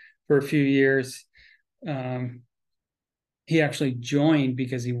crew for a few years. He actually joined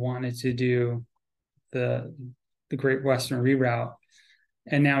because he wanted to do the Great Western Reroute.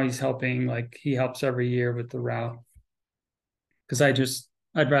 And now he's helping, like he helps every year with the route. Because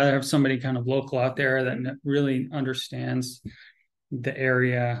I'd rather have somebody kind of local out there that really understands the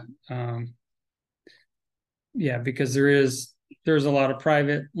area. Yeah, because there's a lot of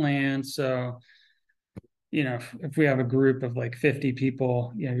private land. So if we have a group of like 50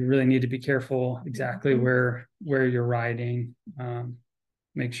 people, you really need to be careful exactly where you're riding.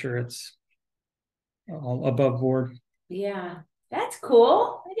 Make sure it's all above board. Yeah, that's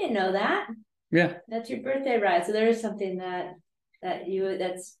cool. I didn't know that. Yeah. That's your birthday ride. So there is something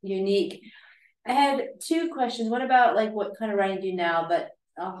that's unique. I had two questions. One about like what kind of riding you do now, but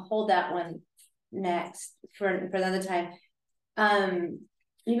I'll hold that one next for another time.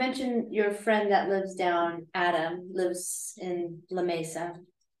 You mentioned your friend that lives down, Adam, lives in La Mesa,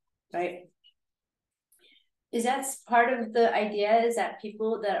 right? Is that part of the idea? Is that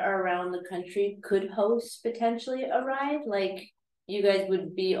people that are around the country could host potentially a ride? Like you guys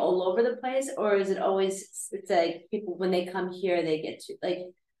would be all over the place, or is it always it's like people when they come here they get to like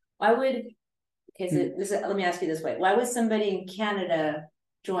why would okay, so let me ask you this way. Why would somebody in Canada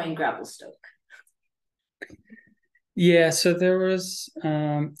join Gravelstoke? Yeah, so there was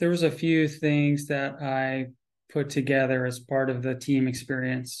a few things that I put together as part of the team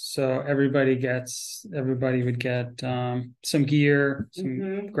experience. So everybody would get some gear,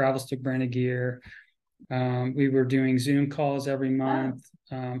 some Gravelstoke branded gear. We were doing Zoom calls every month.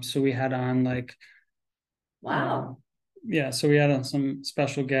 So we had on like wow. Yeah, so we had on some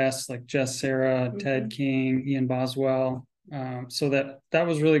special guests like Jess Sarah, Ted King, Ian Boswell. So that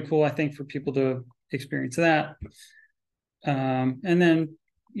was really cool, I think, for people to experience that. And then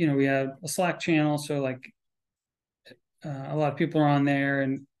we had a Slack channel, so like a lot of people are on there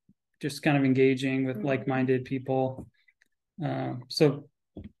and just kind of engaging with like-minded people. So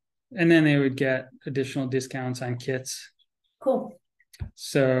and then they would get additional discounts on kits. Cool.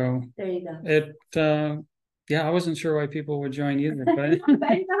 So there you go. Yeah, I wasn't sure why people would join either, but I didn't know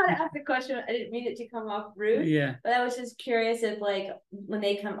how to ask the question. I didn't mean it to come off rude. Yeah. But I was just curious if like when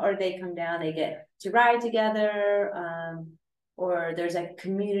they come down, they get to ride together, or there's a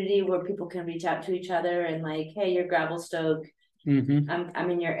community where people can reach out to each other and like, hey, you're Gravelstoke.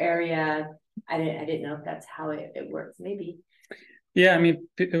 I'm in your area. I didn't know if that's how it works. Maybe. Yeah, I mean,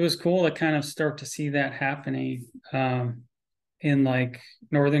 it was cool to kind of start to see that happening. In like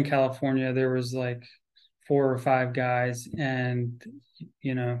Northern California, there was like 4 or 5 guys, and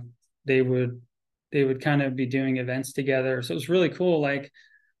they would kind of be doing events together. So it was really cool, like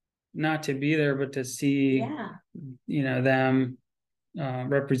not to be there, but to see, them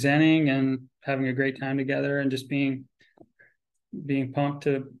representing and having a great time together, and just being pumped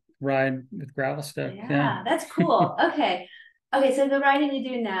to ride with Gravelstoke. Yeah, that's cool. Okay. Okay, so the riding you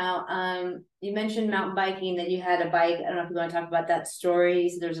do now, you mentioned mountain biking, that you had a bike. I don't know if you want to talk about that story.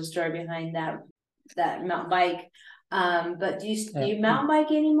 So there's a story behind that mountain bike. But do you mountain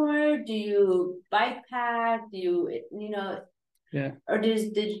bike anymore? Do you bike pack? Do Yeah. Or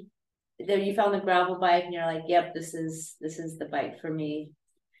did you found the gravel bike and you're like, yep, this is the bike for me?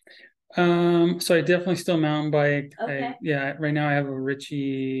 So I definitely still mountain bike. Okay. Right now I have a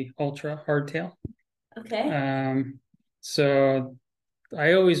Ritchie Ultra hardtail. Okay. So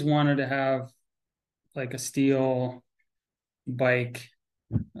I always wanted to have like a steel bike.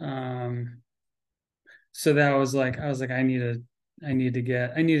 So that was like, I was like, I needed to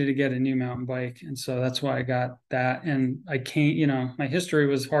get a new mountain bike. And so that's why I got that. And I can't, my history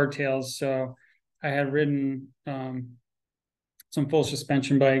was hardtails. So I had ridden, some full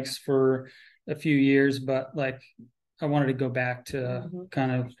suspension bikes for a few years, but like I wanted to go back to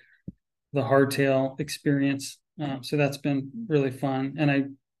kind of the hardtail experience. So that's been really fun. And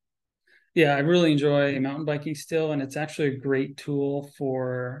I really enjoy mountain biking still. And it's actually a great tool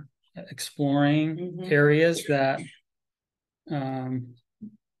for exploring areas that I'm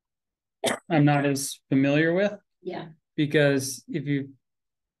not as familiar with. Yeah. Because if you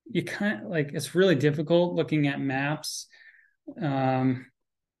kind of like, it's really difficult looking at maps, and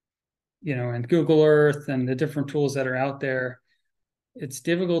Google Earth and the different tools that are out there. It's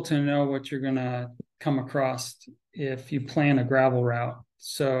difficult to know what you're going to come across if you plan a gravel route.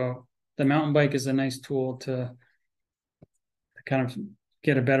 So the mountain bike is a nice tool to kind of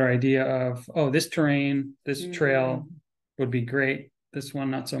get a better idea of, oh, this terrain, this trail would be great. This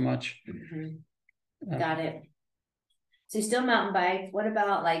one, not so much. Got it. So you still mountain bike. What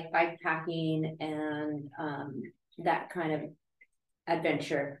about like bike packing and that kind of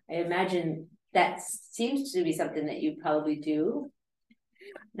adventure? I imagine that seems to be something that you probably do.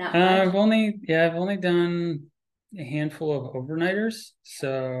 Not much. I've only done a handful of overnighters.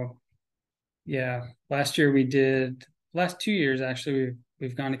 So yeah, last 2 years actually,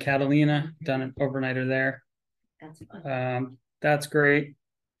 we've gone to Catalina, done an overnighter there. That's fun. That's great.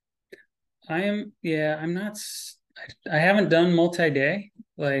 I'm not, I haven't done multi-day.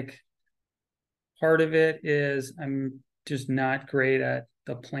 Like part of it is I'm just not great at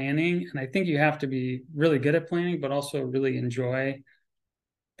the planning, and I think you have to be really good at planning, but also really enjoy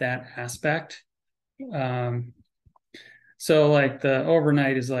that aspect. So like the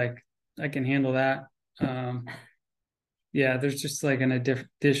overnight is like I can handle that. Yeah, there's just like an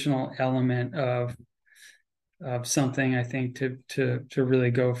additional element of something I think to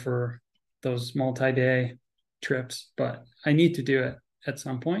really go for those multi-day trips, but I need to do it at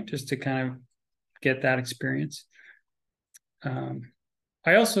some point just to kind of get that experience.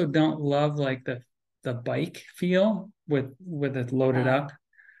 I also don't love like the bike feel with it loaded up.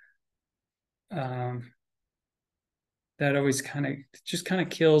 That always kind of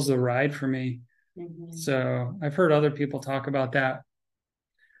kills the ride for me. Mm-hmm. So I've heard other people talk about that,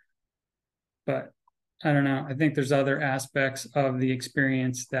 but I don't know. I think there's other aspects of the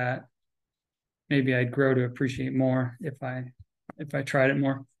experience that maybe I'd grow to appreciate more if I tried it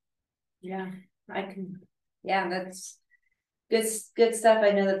more. Yeah, I can. Yeah, that's good stuff.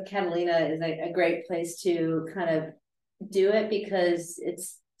 I know that Catalina is a great place to kind of do it because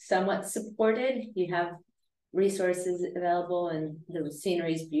it's somewhat supported. You have resources available and the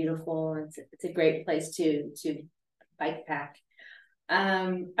scenery is beautiful. It's a great place to bike pack.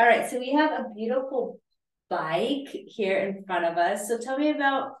 All right, so we have a beautiful bike here in front of us. So tell me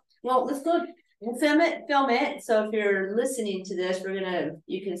about, well, let's go, we'll film it. So if you're listening to this,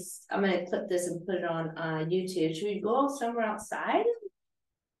 I'm gonna clip this and put it on YouTube. Should we go somewhere outside?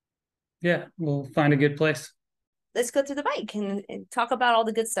 Yeah, we'll find a good place. Let's go to the bike and talk about all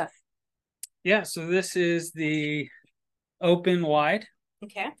the good stuff. Yeah, so this is the open wide.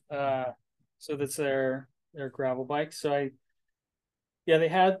 Okay. So that's their gravel bike. So they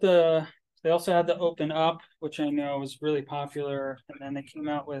also had the open up, which I know was really popular, and then they came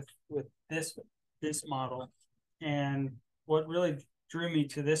out with this model. And what really drew me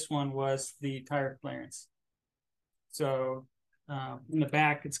to this one was the tire clearance. So in the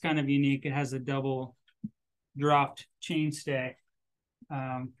back, it's kind of unique. It has a double dropped chainstay.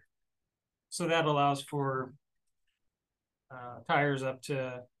 So that allows for tires up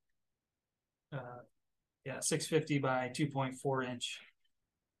to 650 by 2.4 inch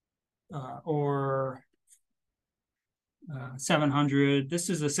or 700. This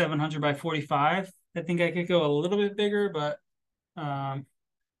is a 700 by 45. I think I could go a little bit bigger, but I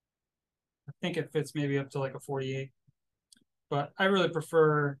think it fits maybe up to like a 48. But I really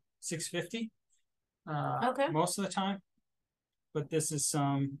prefer 650 most of the time. But this is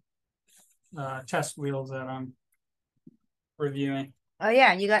some test wheels that I'm reviewing. Oh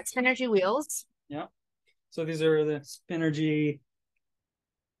yeah, you got Spinergy wheels. Yeah. So these are the Spinergy.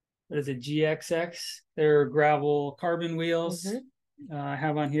 What is it? GXX. They're gravel carbon wheels. Mm-hmm. I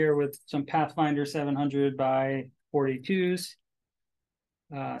have on here with some Pathfinder 700 by 42s.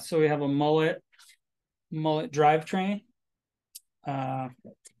 So we have a mullet drivetrain.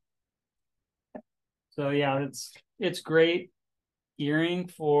 So yeah, it's great gearing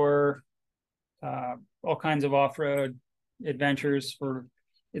for all kinds of off-road adventures.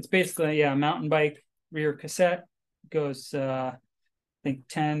 It's basically a mountain bike rear cassette, goes I think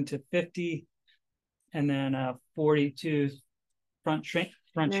 10 to 50, and then 42 front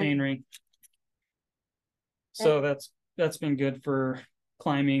chainring. So that's been good for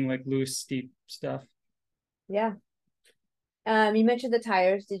climbing like loose, steep stuff. Yeah. You mentioned the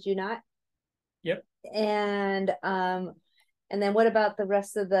tires, did you not? Yep. And then what about the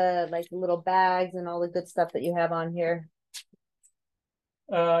rest of the like little bags and all the good stuff that you have on here?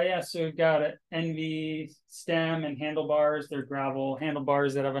 So we've got an NV stem and handlebars. They're gravel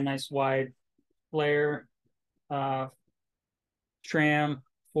handlebars that have a nice wide flare. Tram,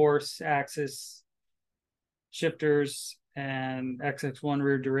 force, axis, shifters, and XX1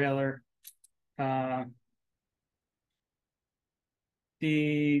 rear derailleur.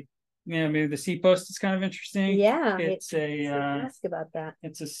 Maybe the seat post is kind of interesting. Yeah, it's ask about that.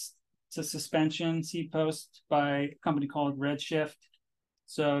 It's a suspension seat post by a company called Redshift.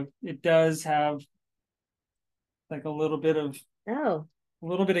 So it does have like a little bit of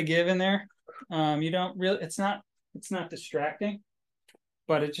give in there. You don't really. It's not distracting,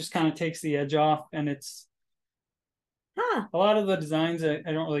 but it just kind of takes the edge off, and it's a lot of the designs I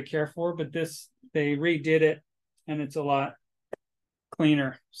don't really care for, but they redid it, and it's a lot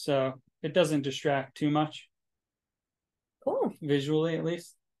cleaner, so it doesn't distract too much. Cool. Visually, at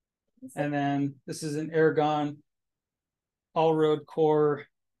least. And then this is an Aragon all-road core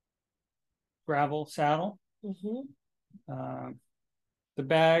gravel saddle. Mm-hmm. The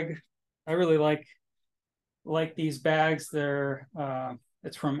bag, I really like these bags. They're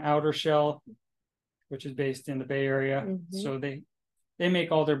it's from Outer Shell, which is based in the Bay Area. Mm-hmm. So they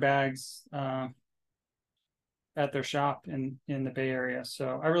make all their bags at their shop in the Bay Area.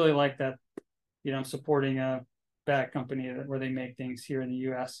 So I really like that, supporting a bag company where they make things here in the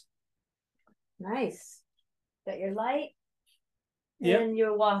U.S. Nice. Got your light Yep. and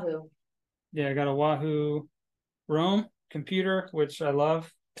your Wahoo. Yeah, I got a Wahoo Roam computer, which I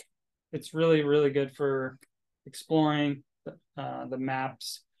love. It's really, really good for exploring the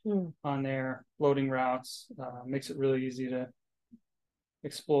maps on there, loading routes, makes it really easy to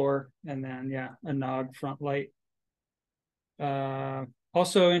explore. And then, yeah, a Nog front light.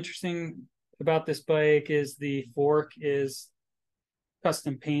 Also interesting about this bike is the fork is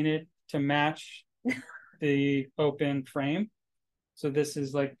custom painted to match the open frame. So this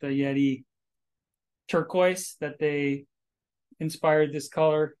is like the Yeti turquoise that they inspired this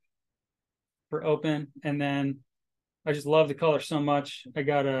color for open. And then I just love the color so much. I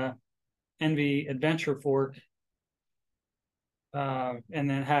got a Envy Adventure fork, and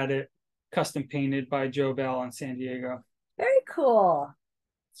then had it custom painted by Joe Bell in San Diego. Very cool.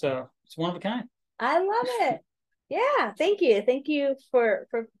 So it's one of a kind. I love it. Yeah, thank you. Thank you for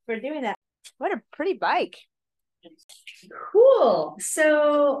doing that. What a pretty bike. Cool.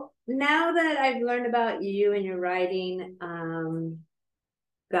 So now that I've learned about you and your riding,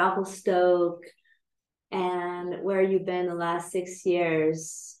 Gravelstoke, and where you've been the last 6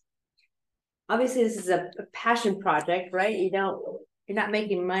 years, obviously this is a passion project, right? You're not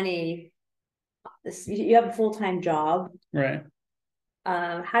making money. You have a full-time job. Right.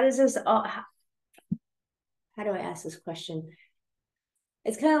 How does this all, how do I ask this question?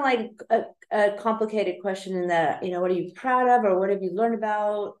 It's kind of like a complicated question in that, what are you proud of, or what have you learned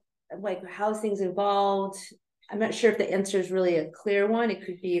about, like how's things evolved? I'm not sure if the answer is really a clear one. It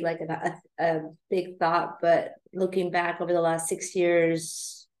could be like a big thought, but looking back over the last 6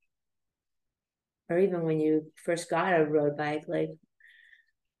 years, or even when you first got a road bike, like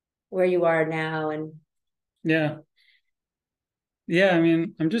where you are now. And yeah. I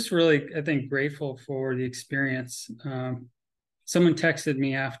mean, I'm just really, I think, grateful for the experience. Someone texted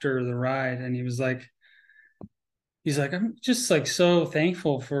me after the ride, and he's like, I'm just like so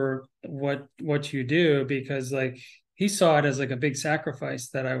thankful for what you do, because like he saw it as like a big sacrifice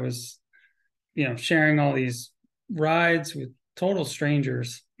that I was, sharing all these rides with total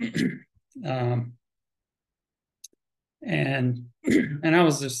strangers. And I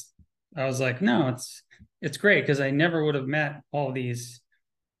was like, no, it's great, because I never would have met all these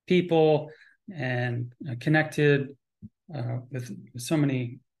people and connected with so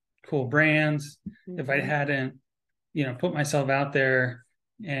many cool brands if I hadn't, put myself out there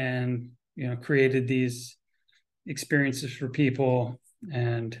and, created these experiences for people,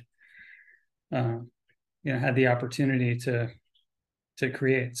 and, had the opportunity to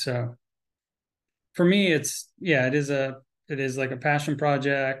create. So for me, it is like a passion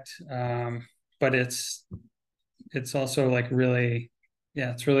project. But it's also like really,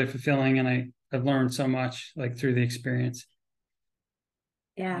 it's really fulfilling. And I've learned so much like through the experience.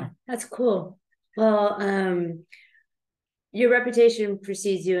 Yeah, that's cool. Well, your reputation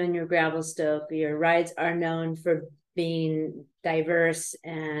precedes you in your Gravelstoke. Your rides are known for being diverse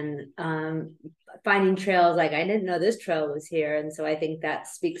and finding trails. Like I didn't know this trail was here, and so I think that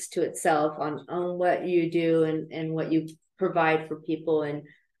speaks to itself on what you do and what you provide for people. And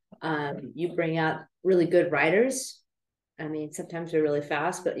you bring out really good riders. I mean, sometimes they're really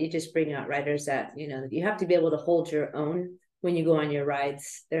fast, but you just bring out riders that you have to be able to hold your own when you go on your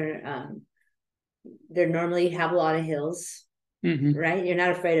rides. They're normally have a lot of hills, right? You're not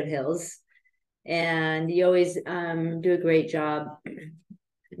afraid of hills, and you always do a great job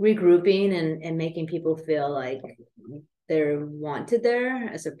regrouping and making people feel like they're wanted there,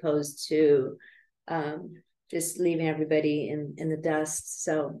 as opposed to just leaving everybody in the dust.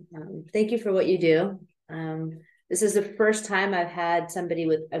 So thank you for what you do. This is the first time I've had somebody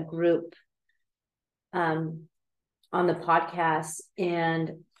with a group on the podcast,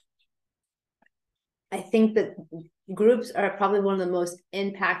 and I think that groups are probably one of the most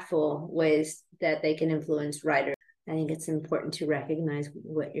impactful ways that they can influence riders. I think it's important to recognize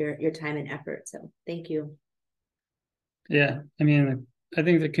what your time and effort. So thank you. Yeah. I mean, I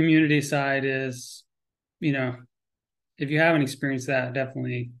think the community side is, if you haven't experienced that,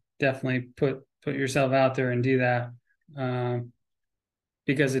 definitely put yourself out there and do that.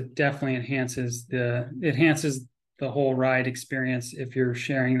 Because it definitely enhances the whole ride experience if you're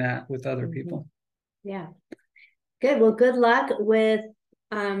sharing that with other people. Yeah. Good. Well, good luck with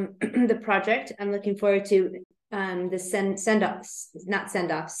the project. I'm looking forward to the send offs.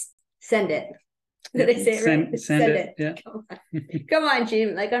 Send it. Did I say it right? Send it. Yeah. Come on,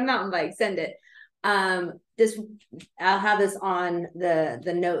 Gene. Like a mountain bike. Send it. This I'll have this on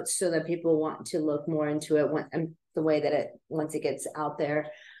the notes so that people want to look more into it when, the way that it once it gets out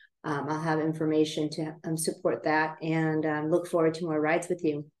there. I'll have information to support that, and look forward to more rides with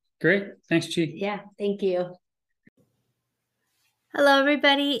you. Great. Thanks, Chi. Yeah, thank you. Hello,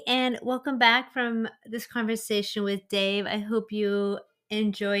 everybody, and welcome back from this conversation with Dave. I hope you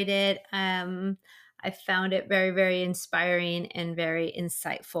enjoyed it. I found it very, very inspiring and very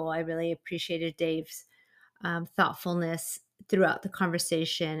insightful. I really appreciated Dave's thoughtfulness throughout the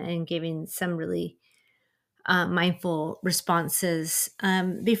conversation and giving some really mindful responses.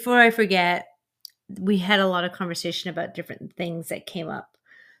 Before I forget, we had a lot of conversation about different things that came up.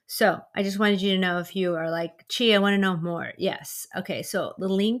 So I just wanted you to know if you are like, Chi, I want to know more. Yes. Okay. So the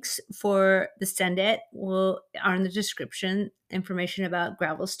links for the Send It are in the description. Information about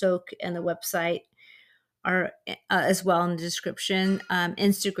Gravelstoke and the website are as well in the description.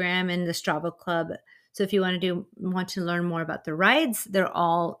 Instagram and the Strava Club. So if you want to learn more about the rides, they're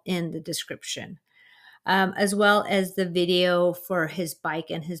all in the description. As well as the video for his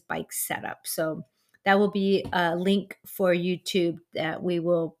bike and his bike setup. So that will be a link for YouTube that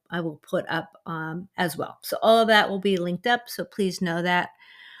I will put up as well. So all of that will be linked up. So please know that.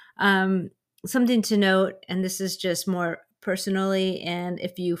 Something to note, and this is just more personally, and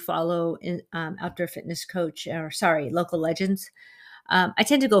if you follow Outdoor Fitness Coach, Local Legends, I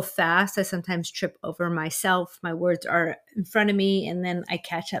tend to go fast. I sometimes trip over myself. My words are in front of me, and then I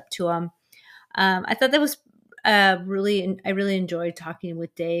catch up to them. I thought that was I really enjoyed talking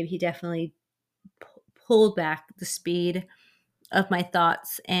with Dave. He definitely pulled back the speed of my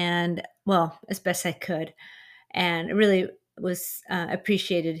thoughts, and well, as best I could, and it really was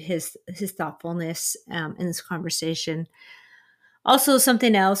appreciated his thoughtfulness in this conversation. Also,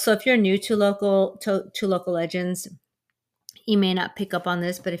 something else. So, if you're new to local legends, you may not pick up on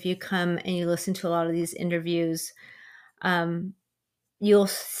this, but if you come and you listen to a lot of these interviews, you'll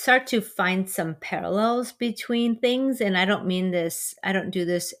start to find some parallels between things. And I don't do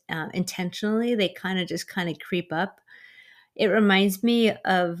this intentionally. They kind of creep up. It reminds me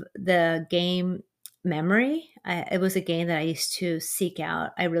of the game Memory. It was a game that I used to seek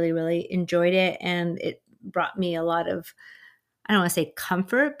out. I really, really enjoyed it. And it brought me a lot of, I don't want to say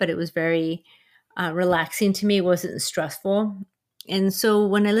comfort, but it was very relaxing to me. It wasn't stressful. And so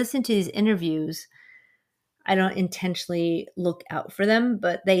when I listen to these interviews, I don't intentionally look out for them,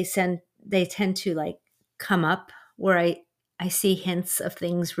 but they tend to like come up where I see hints of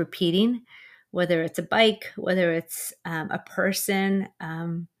things repeating, whether it's a bike, whether it's a person,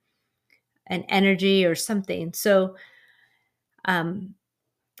 an energy or something. So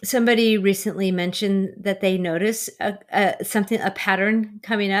somebody recently mentioned that they noticed a pattern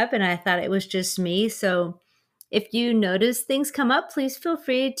coming up, and I thought it was just me. So if you notice things come up, please feel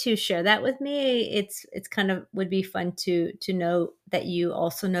free to share that with me. It's kind of would be fun to know that you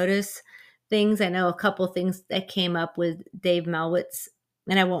also notice things. I know a couple things that came up with Dave Malwitz,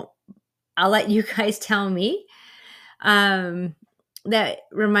 and I'll let you guys tell me that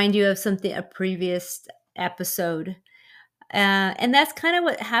remind you of a previous episode. And that's kind of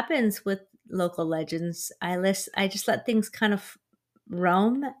what happens with local legends. I just let things kind of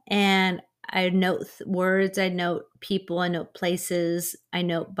roam, and I note words, I note people, I note places, I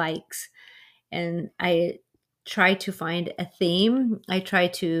note bikes, and I try to find a theme. I try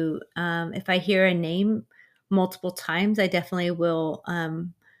to, if I hear a name multiple times, I definitely will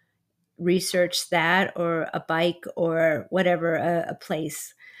research that, or a bike, or whatever, a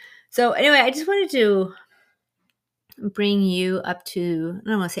place. So anyway, I just wanted to bring you up to, I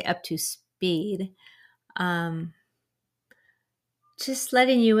don't want to say up to speed, just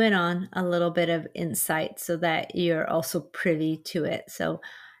letting you in on a little bit of insight so that you're also privy to it. So,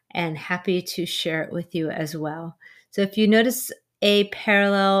 and happy to share it with you as well. So if you notice a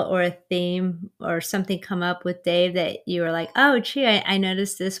parallel or a theme or something come up with Dave that you are like, oh, gee, I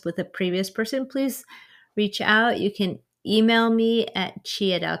noticed this with a previous person, please reach out. You can email me at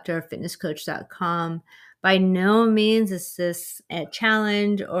chi@outdoorfitnesscoach.com. By no means is this a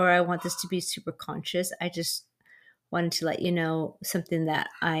challenge or I want this to be super conscious. I just wanted to let you know something that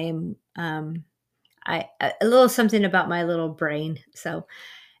I am, a little something about my little brain. So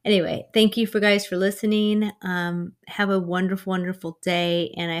anyway, thank you guys for listening. Have a wonderful, wonderful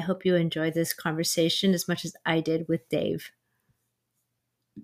day. And I hope you enjoyed this conversation as much as I did with Dave.